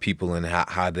talking about people and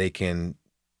how they can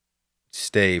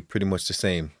stay pretty much the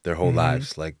same their whole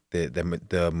lives, like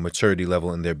the maturity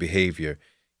level in their behavior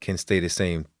can stay the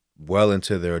same well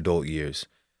into their adult years.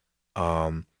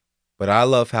 But I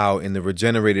love how in the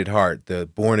regenerated heart, the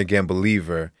born again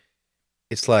believer,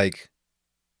 it's like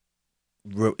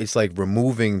it's like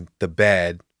removing the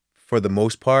bad for the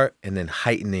most part and then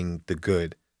heightening the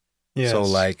good. Yes. So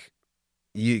like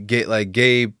you get like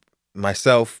Gabe,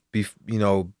 myself,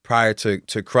 prior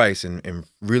to Christ and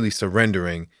really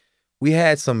surrendering, we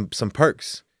had some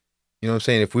perks. You know what I'm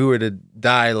saying? If we were to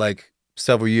die like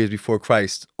several years before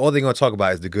Christ, all they're gonna talk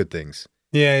about is the good things.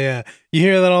 Yeah. You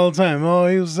hear that all the time. Oh,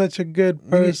 he was such a good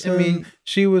person. I mean,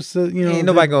 she was, ain't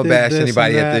nobody gonna bash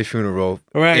anybody at their funeral,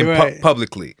 right.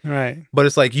 Publicly. Right. But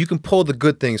it's like you can pull the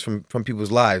good things from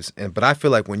people's lives, but I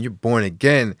feel like when you're born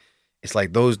again, it's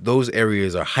like those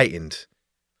areas are heightened.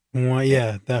 Well,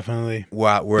 yeah, definitely.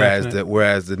 Whereas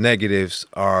the negatives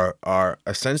are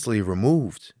essentially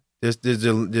removed.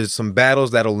 There's some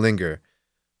battles that'll linger,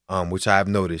 which I've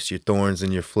noticed. Your thorns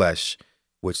in your flesh,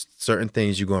 which certain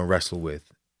things you're going to wrestle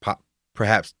with,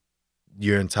 perhaps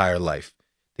your entire life.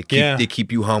 They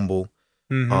keep you humble,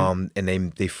 and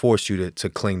they force you to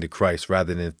cling to Christ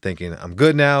rather than thinking, I'm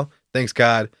good now, thanks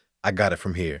God, I got it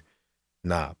from here.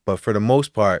 Nah, but for the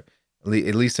most part, at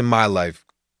least in my life,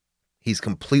 He's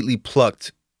completely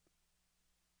plucked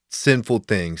sinful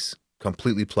things,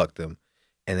 completely plucked them,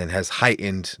 and then has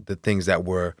heightened the things that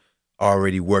were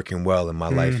already working well in my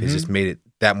life. It's just made it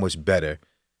that much better,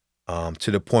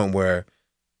 to the point where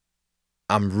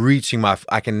I'm reaching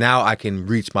I can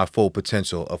reach my full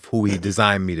potential of who He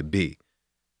designed me to be.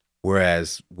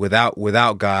 Whereas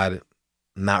without God,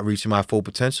 not reaching my full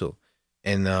potential.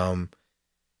 And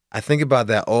I think about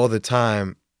that all the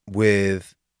time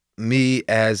with me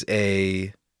as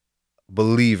a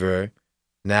believer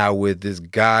now with this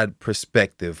God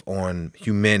perspective on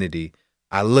humanity.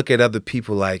 I look at other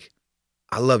people like,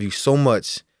 I love you so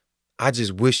much. I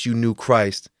just wish you knew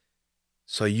Christ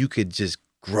so you could just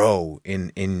grow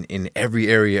in every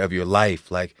area of your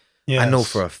life. Like, yes. I know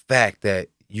for a fact that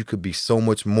you could be so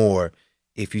much more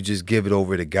if you just give it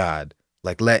over to God.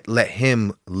 Like, let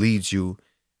Him lead you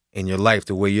in your life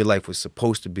the way your life was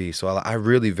supposed to be. So I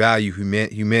really value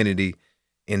humanity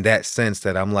in that sense,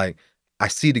 that I'm like, I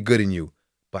see the good in you,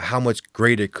 but how much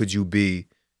greater could you be?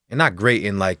 And not great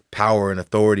in like power and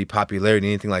authority, popularity,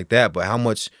 anything like that, but how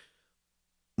much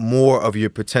more of your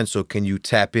potential can you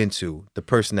tap into the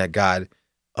person that God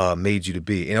made you to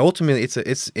be? And ultimately,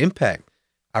 it's impact.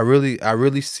 I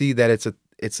really see that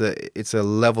it's a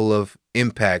level of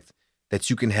impact that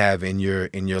you can have in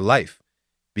your life,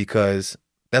 because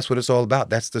that's what it's all about.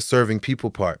 That's the serving people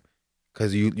part.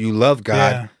 Because you love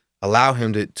God, allow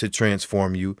Him to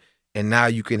transform you, and now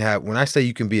you can have. When I say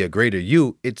you can be a greater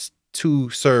you, it's to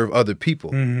serve other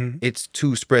people. It's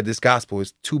to spread this gospel.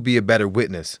 It's to be a better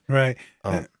witness. Right.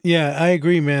 Yeah, I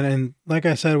agree, man. And like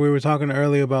I said, we were talking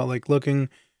earlier about like looking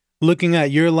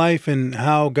at your life and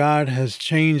how God has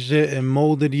changed it and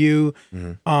molded you.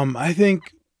 I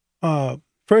think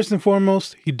first and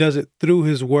foremost, He does it through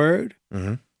His word.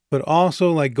 But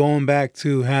also like going back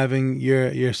to having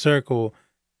your circle,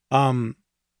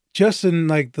 just in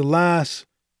like the last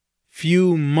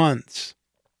few months,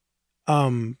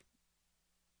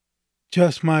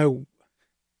 just my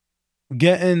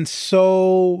getting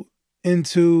so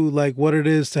into like what it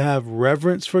is to have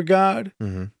reverence for God.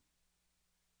 And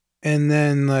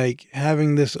then like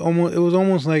having this it was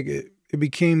almost like it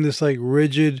became this like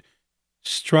rigid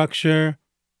structure,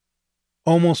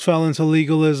 almost fell into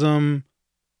legalism.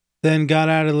 Then got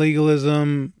out of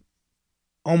legalism,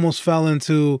 almost fell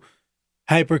into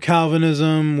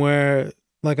hyper-Calvinism, where,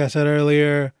 like I said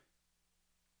earlier,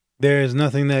 there is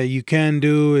nothing that you can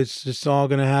do. It's just all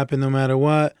going to happen no matter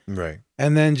what. Right.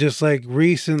 And then just like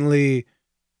recently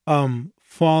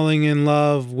falling in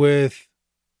love with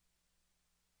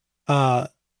the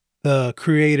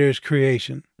Creator's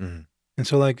creation. And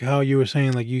so like how you were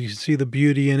saying, like you can see the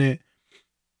beauty in it.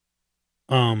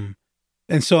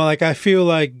 And so, like, I feel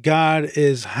like God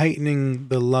is heightening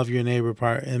the love your neighbor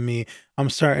part in me. I'm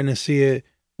starting to see it.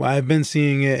 Well, I've been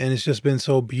seeing it, and it's just been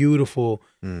so beautiful.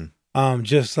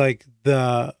 Just like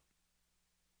the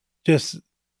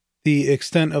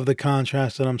extent of the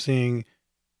contrast that I'm seeing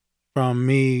from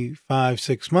me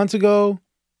 5-6 months ago,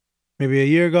 maybe a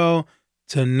year ago,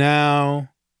 to now.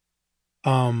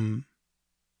 The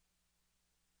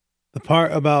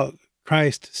part about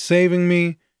Christ saving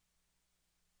me.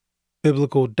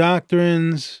 Biblical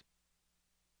doctrines,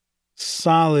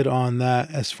 solid on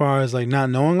that as far as like not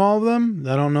knowing all of them.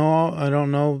 I don't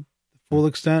know the full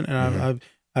extent, and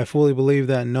I fully believe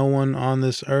that no one on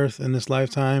this earth in this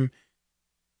lifetime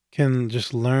can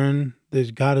just learn.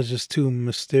 God is just too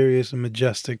mysterious and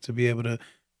majestic to be able to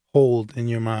hold in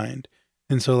your mind.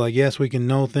 And so like, yes, we can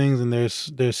know things, and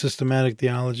there's systematic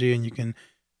theology, and you can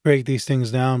break these things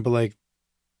down, but like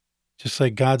just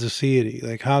like God's aseity,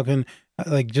 like how can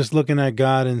like just looking at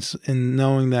God and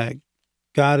knowing that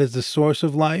God is the source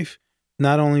of life.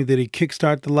 Not only did he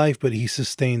kickstart the life, but he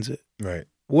sustains it. Right.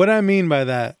 What I mean by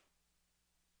that,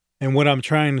 and what I'm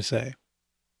trying to say,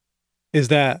 is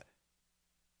that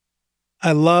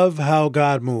I love how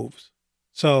God moves.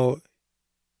 So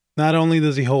not only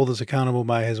does he hold us accountable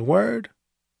by his word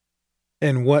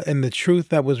and the truth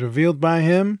that was revealed by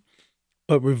him,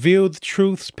 but revealed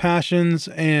truths, passions,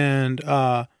 and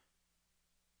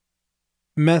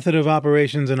method of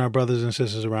operations in our brothers and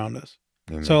sisters around us.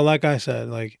 Amen. So like I said,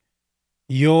 like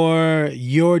your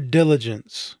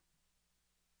diligence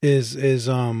is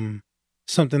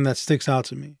something that sticks out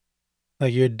to me.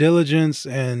 Like your diligence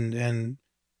and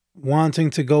wanting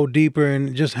to go deeper,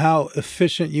 and just how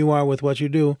efficient you are with what you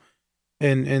do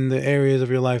in the areas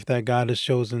of your life that God has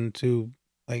chosen to,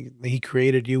 like, he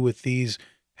created you with these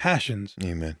passions.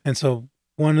 Amen. And so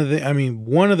one of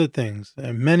the things,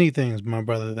 and many things, my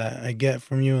brother, that I get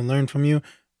from you and learn from you,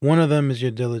 one of them is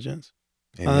your diligence.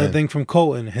 Amen. Another thing from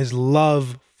Colton, his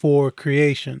love for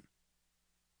creation,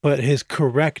 but his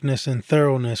correctness and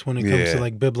thoroughness when it comes to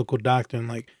like biblical doctrine.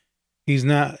 Like, he's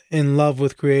not in love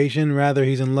with creation, rather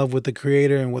he's in love with the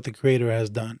Creator and what the Creator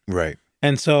has done. Right.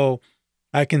 And so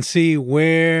I can see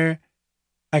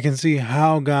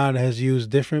how God has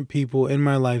used different people in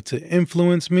my life to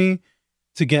influence me,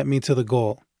 to get me to the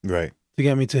goal. Right. To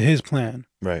get me to his plan.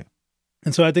 Right.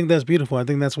 And so I think that's beautiful. I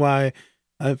think that's why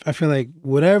I feel like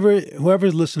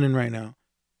whoever's listening right now,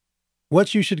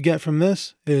 what you should get from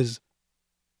this is,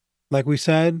 like we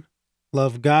said,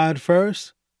 love God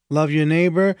first, love your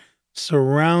neighbor,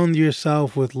 surround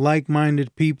yourself with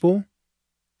like-minded people,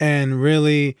 and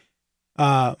really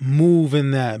move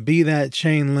in that. Be that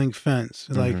chain link fence.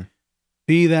 Like,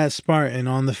 be that Spartan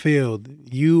on the field.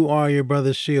 You are your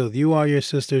brother's shield. You are your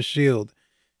sister's shield.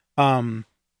 And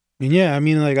yeah, I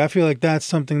mean, like, I feel like that's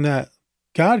something that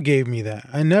God gave me that.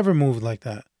 I never moved like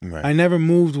that. Right. I never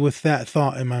moved with that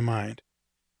thought in my mind.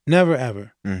 Never,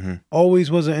 ever. Always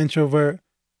was an introvert.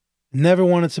 Never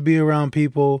wanted to be around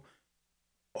people.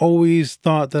 Always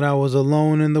thought that I was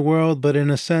alone in the world, but in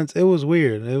a sense, it was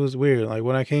weird. It was weird. Like,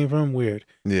 when I came from, weird.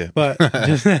 Yeah. But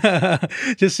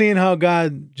just seeing how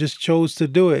God just chose to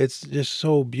do it, it's just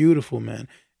so beautiful, man.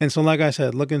 And so, like I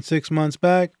said, looking 6 months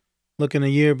back, looking a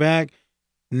year back,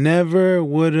 never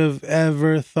would have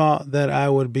ever thought that I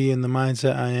would be in the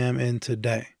mindset I am in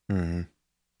today.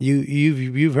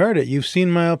 You've heard it. You've seen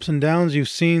my ups and downs. You've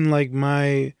seen, like,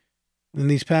 in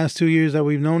these past 2 years that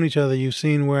we've known each other, you've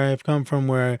seen where I've come from,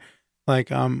 where,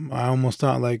 like, I almost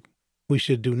thought, like, we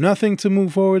should do nothing to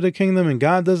move forward the kingdom and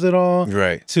God does it all.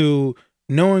 Right. To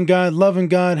knowing God, loving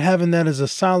God, having that as a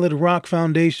solid rock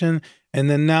foundation, and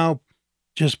then now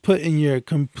just putting your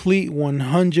complete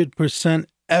 100%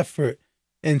 effort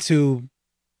into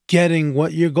getting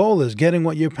what your goal is, getting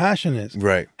what your passion is.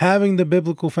 Right. Having the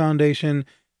biblical foundation,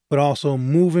 but also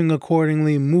moving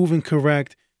accordingly, moving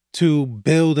correct, to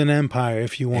build an empire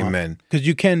if you want. Amen. Because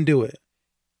you can do it.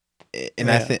 And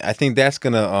yeah. I think that's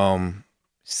gonna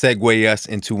segue us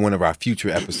into one of our future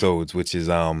episodes, which is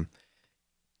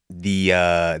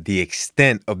the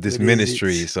extent of this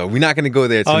ministry. So we're not gonna go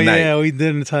there tonight. Oh yeah, we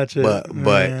didn't touch it.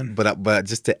 But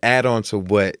just to add on to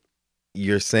what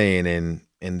you're saying,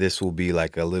 and this will be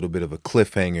like a little bit of a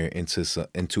cliffhanger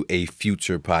into a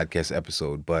future podcast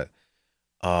episode. But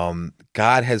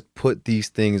God has put these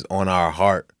things on our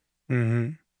heart.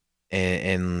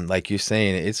 And like you're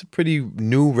saying, it's a pretty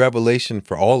new revelation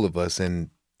for all of us, and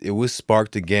it was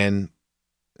sparked again.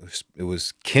 It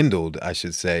was kindled, I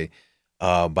should say,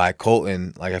 by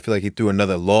Colton. Like, I feel like he threw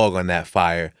another log on that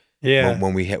fire. Yeah.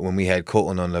 When we had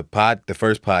Colton on the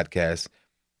first podcast,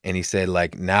 and he said,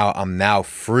 like, I'm now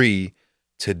free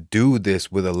to do this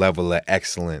with a level of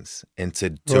excellence and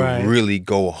to Right. really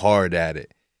go hard at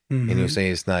it. And he was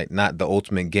saying it's not the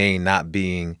ultimate gain, not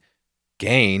being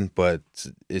gain, but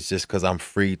it's just because I'm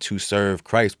free to serve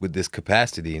Christ with this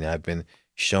capacity, and I've been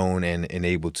shown and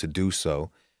able to do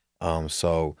so.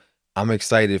 So I'm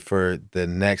excited for the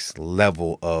next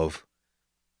level of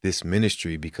this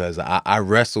ministry, because I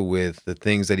wrestle with the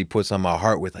things that he puts on my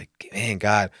heart with, like, man,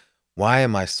 God, why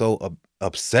am I so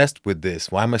obsessed with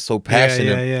this? Why am I so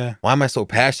passionate? Yeah. Why am I so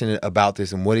passionate about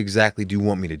this? And what exactly do you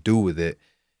want me to do with it?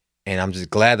 And I'm just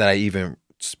glad that I even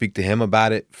speak to him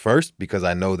about it first, because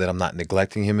I know that I'm not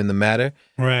neglecting him in the matter.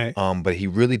 Right. But he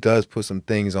really does put some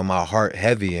things on my heart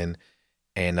heavy, and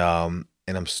I'm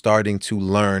starting to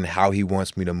learn how he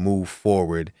wants me to move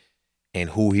forward and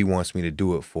who he wants me to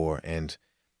do it for. And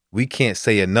we can't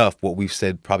say enough what we've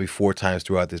said probably 4 times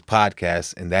throughout this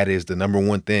podcast, and that is the number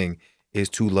one thing is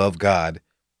to love God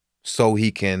so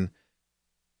he can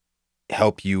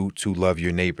help you to love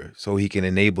your neighbor, so he can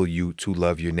enable you to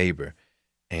love your neighbor.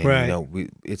 And Right. you know,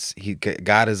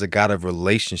 God is a God of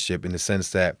relationship, in the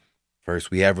sense that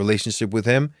first we have relationship with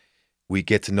him, we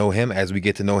get to know him. As we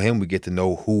get to know him, we get to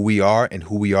know who we are and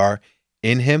who we are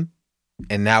in him,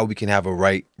 and now we can have a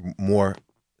right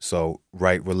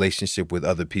relationship with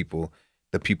other people,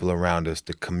 the people around us,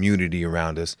 the community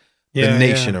around us, the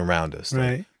nation around us. Like,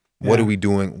 Right. what are we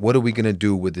doing? What are we gonna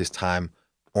do with this time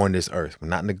on this earth? We're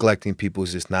not neglecting people.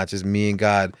 It's just not just me and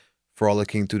God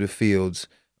frolicking through the fields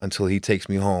until he takes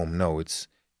me home. No, it's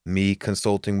me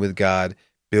consulting with God,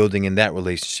 building in that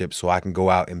relationship so I can go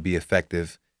out and be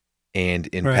effective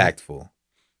and impactful.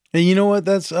 And you know what?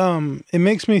 That's it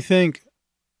makes me think.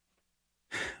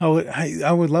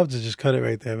 I would love to just cut it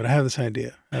right there, but I have this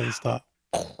idea. I have this thought.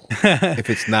 If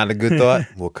it's not a good thought,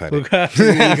 we'll cut it.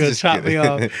 You're gonna chop me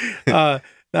off. I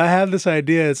have this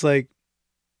idea. It's like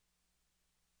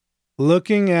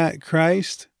looking at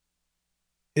Christ.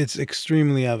 It's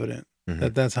extremely evident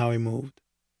that that's how he moved.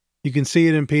 You can see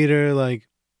it in Peter, like,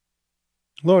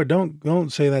 Lord,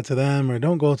 don't say that to them, or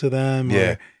don't go to them.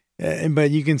 Yeah.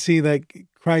 But you can see that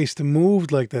Christ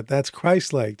moved like that. That's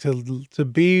Christ-like, to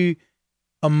be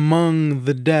among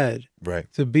the dead,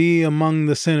 Right. to be among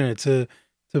the sinner, to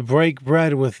break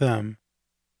bread with them.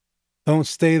 Don't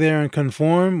stay there and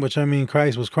conform, which, I mean,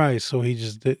 Christ was Christ, so he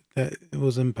just did that. It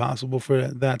was impossible for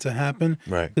that to happen,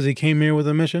 Right. because he came here with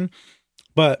a mission.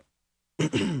 But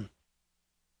it's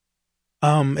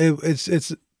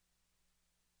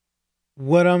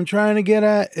what I'm trying to get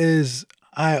at is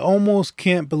I almost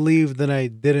can't believe that I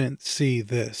didn't see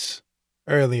this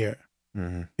earlier,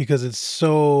 because it's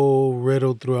so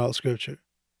riddled throughout Scripture,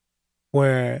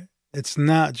 where it's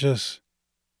not just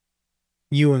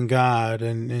you and God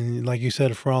and like you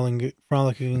said,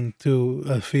 frolicking through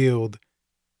a field,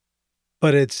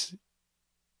 but it's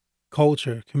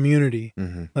culture, community,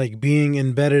 like being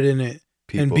embedded in it,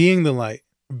 People. and being the light,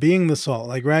 being the salt.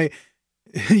 Like, right?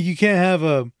 You can't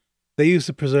have they used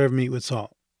to preserve meat with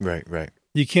salt. Right.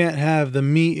 You can't have the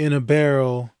meat in a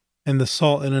barrel and the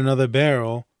salt in another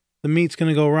barrel. The meat's going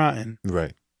to go rotten.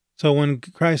 Right. So when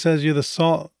Christ says you're the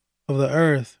salt of the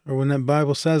earth, or when the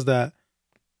Bible says that,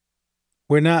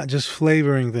 we're not just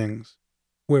flavoring things.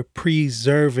 We're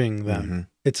preserving them.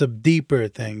 It's a deeper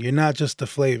thing. You're not just the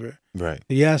flavor. Right.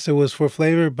 Yes, it was for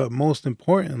flavor, but most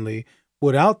importantly,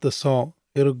 without the salt,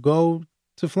 it'll go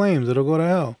to flames. It'll go to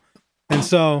hell. And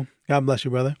so, God bless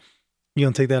you, brother. You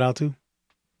gonna take that out too?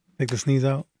 Take the sneeze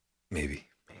out? Maybe.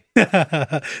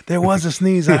 There was a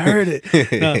sneeze. I heard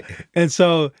it. No. And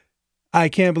so, I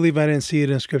can't believe I didn't see it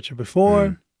in Scripture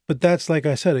before. But that's, like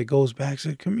I said, it goes back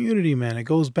to community, man. It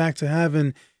goes back to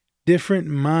having different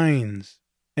minds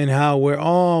and how we're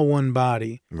all one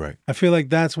body. Right. I feel like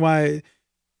that's why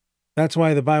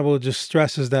the Bible just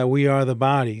stresses that we are the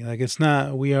body. Like, it's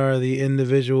not we are the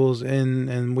individuals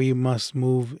and we must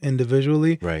move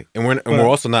individually. Right. And we're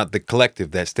also not the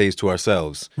collective that stays to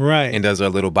ourselves. Right. And does our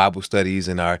little Bible studies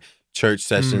and our church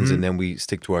sessions, and then we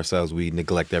stick to ourselves. We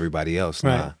neglect everybody else.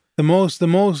 Right. Nah. The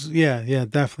most, yeah,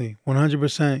 definitely.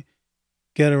 100%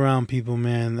 get around people,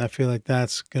 man. I feel like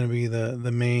that's going to be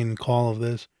the main call of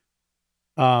this.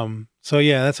 So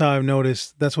yeah, that's how I've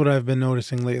noticed. That's what I've been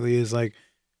noticing lately, is like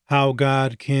how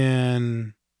God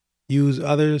can use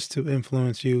others to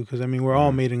influence you. Because I mean, we're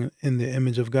all made in the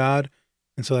image of God,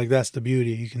 and so like that's the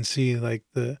beauty. You can see like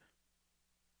the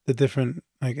different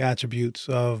like attributes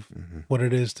of what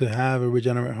it is to have a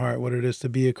regenerate heart, what it is to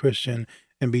be a Christian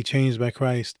and be changed by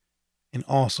Christ, and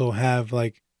also have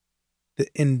like the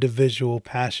individual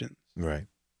passions. Right.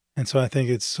 And so I think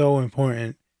it's so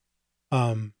important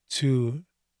to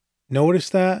notice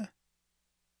that,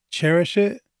 cherish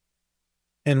it,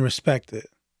 and respect it.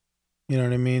 You know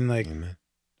what I mean? Like,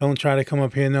 don't try to come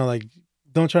up here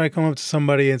don't try to come up to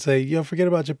somebody and say, yo, forget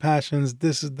about your passions.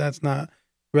 That's not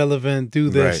relevant. Do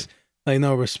this. Right. Like,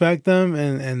 no, respect them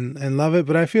and love it.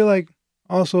 But I feel like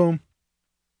also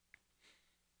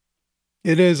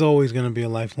it is always going to be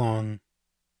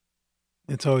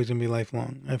it's always going to be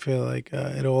lifelong. I feel like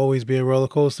it'll always be a roller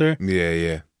coaster.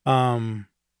 Yeah.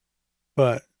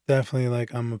 But definitely,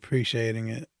 like, I'm appreciating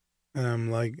it and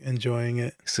I'm like enjoying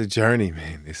it. It's a journey,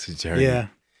 man. It's a journey. Yeah.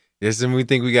 Yes, and we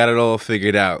think we got it all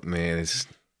figured out, man. It's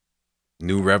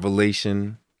new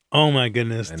revelation. Oh my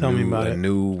goodness. Tell me about it. A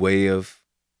new way of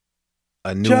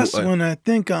Just when I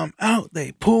think I'm out,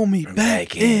 they pull me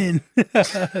back in.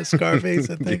 Scarface,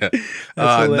 I think.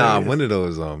 Nah, one of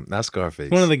those, not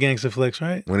Scarface. One of the gangster flicks,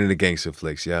 right? One of the gangster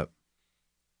flicks, yep.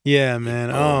 Yeah,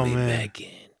 man. Oh, man. Back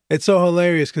in. It's so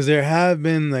hilarious because there have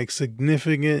been like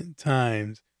significant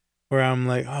times where I'm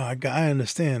like, oh, I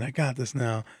understand. I got this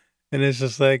now. And it's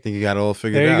just like, I think you got it all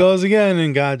figured out. there he goes again,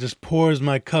 and God just pours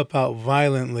my cup out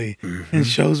violently and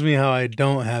shows me how I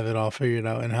don't have it all figured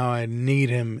out and how I need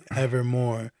him ever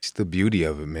more. It's the beauty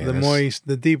of it, man.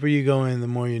 The deeper you go in, the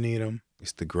more you need him.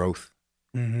 It's the growth.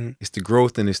 Mm-hmm. It's the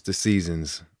growth and it's the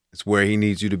seasons. It's where he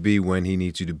needs you to be when he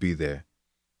needs you to be there.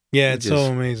 Yeah, it's so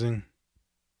amazing.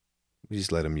 We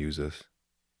just let him use us.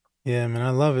 Yeah, man, I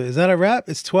love it. Is that a wrap?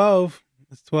 It's 12.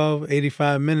 It's 12,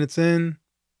 85 minutes in.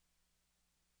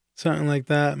 Something like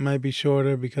that. Might be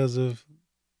shorter because of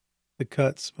the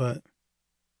cuts, but...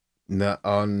 No,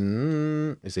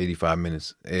 it's 85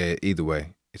 minutes. Either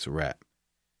way, it's a wrap.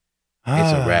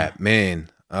 It's a wrap, man.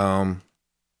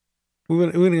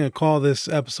 We're going to call this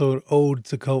episode Ode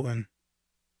to Colton.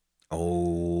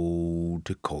 Ode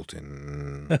to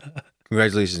Colton.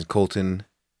 Congratulations, Colton.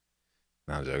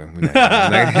 No, I'm joking.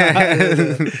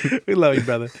 We love you,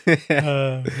 brother.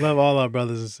 Love all our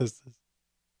brothers and sisters.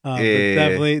 But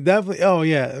definitely. Oh,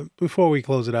 yeah. Before we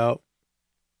close it out,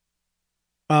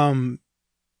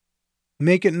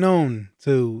 make it known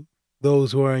to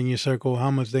those who are in your circle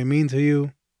how much they mean to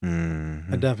you.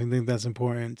 Mm-hmm. I definitely think that's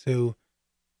important too.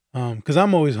 Because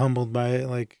I'm always humbled by it.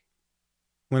 Like,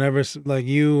 whenever like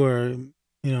you or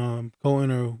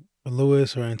Colton or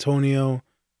Lewis or Antonio,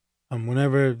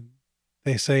 whenever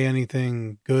they say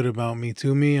anything good about me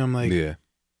to me, I'm like, yeah,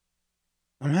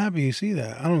 I'm happy you see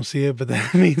that. I don't see it, but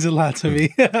that means a lot to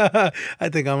me. I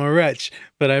think I'm a wretch,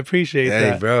 but I appreciate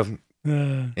that. Hey, bro,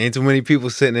 ain't too many people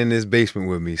sitting in this basement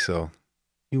with me, so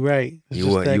you're right.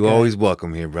 You always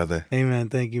welcome here, brother. Amen.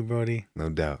 Thank you, Brody. No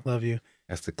doubt. Love you.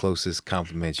 That's the closest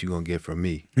compliment you're gonna get from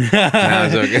me.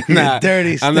 Nah,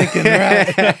 dirty, stinking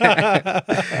rat.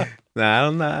 I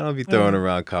don't be throwing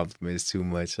around compliments too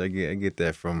much. I get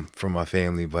that from my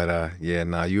family, but you're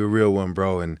a real one,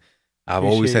 bro. And I've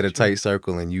always had a tight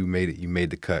circle, and you made it. You made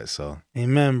the cut, so.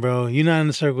 Amen, bro. You're not in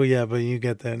the circle yet, but you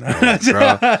get there now.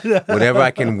 Bro, whatever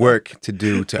I can work to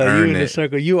do to earn you in it. The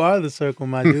circle. You are the circle,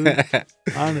 my dude.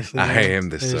 Honestly, I man. am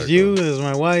the circle. There's you. There's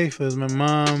my wife. There's my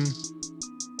mom.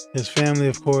 His family,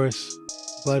 of course.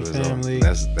 Blood family.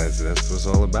 That's what it's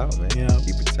all about, man. Yeah.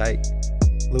 Keep it tight.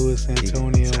 Lewis,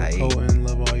 Antonio, Colton,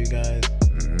 love all you guys.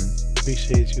 Mm-hmm.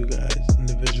 Appreciate you guys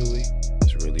individually.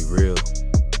 It's really real.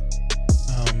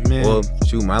 Oh man. Well,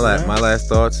 shoot, my last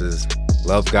thoughts is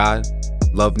love God,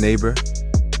 love neighbor,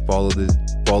 follow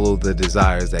the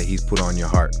desires that He's put on your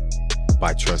heart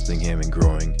by trusting Him and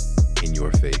growing in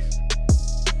your faith.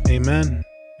 Amen.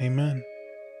 Amen.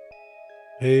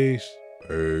 Peace.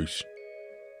 Peace.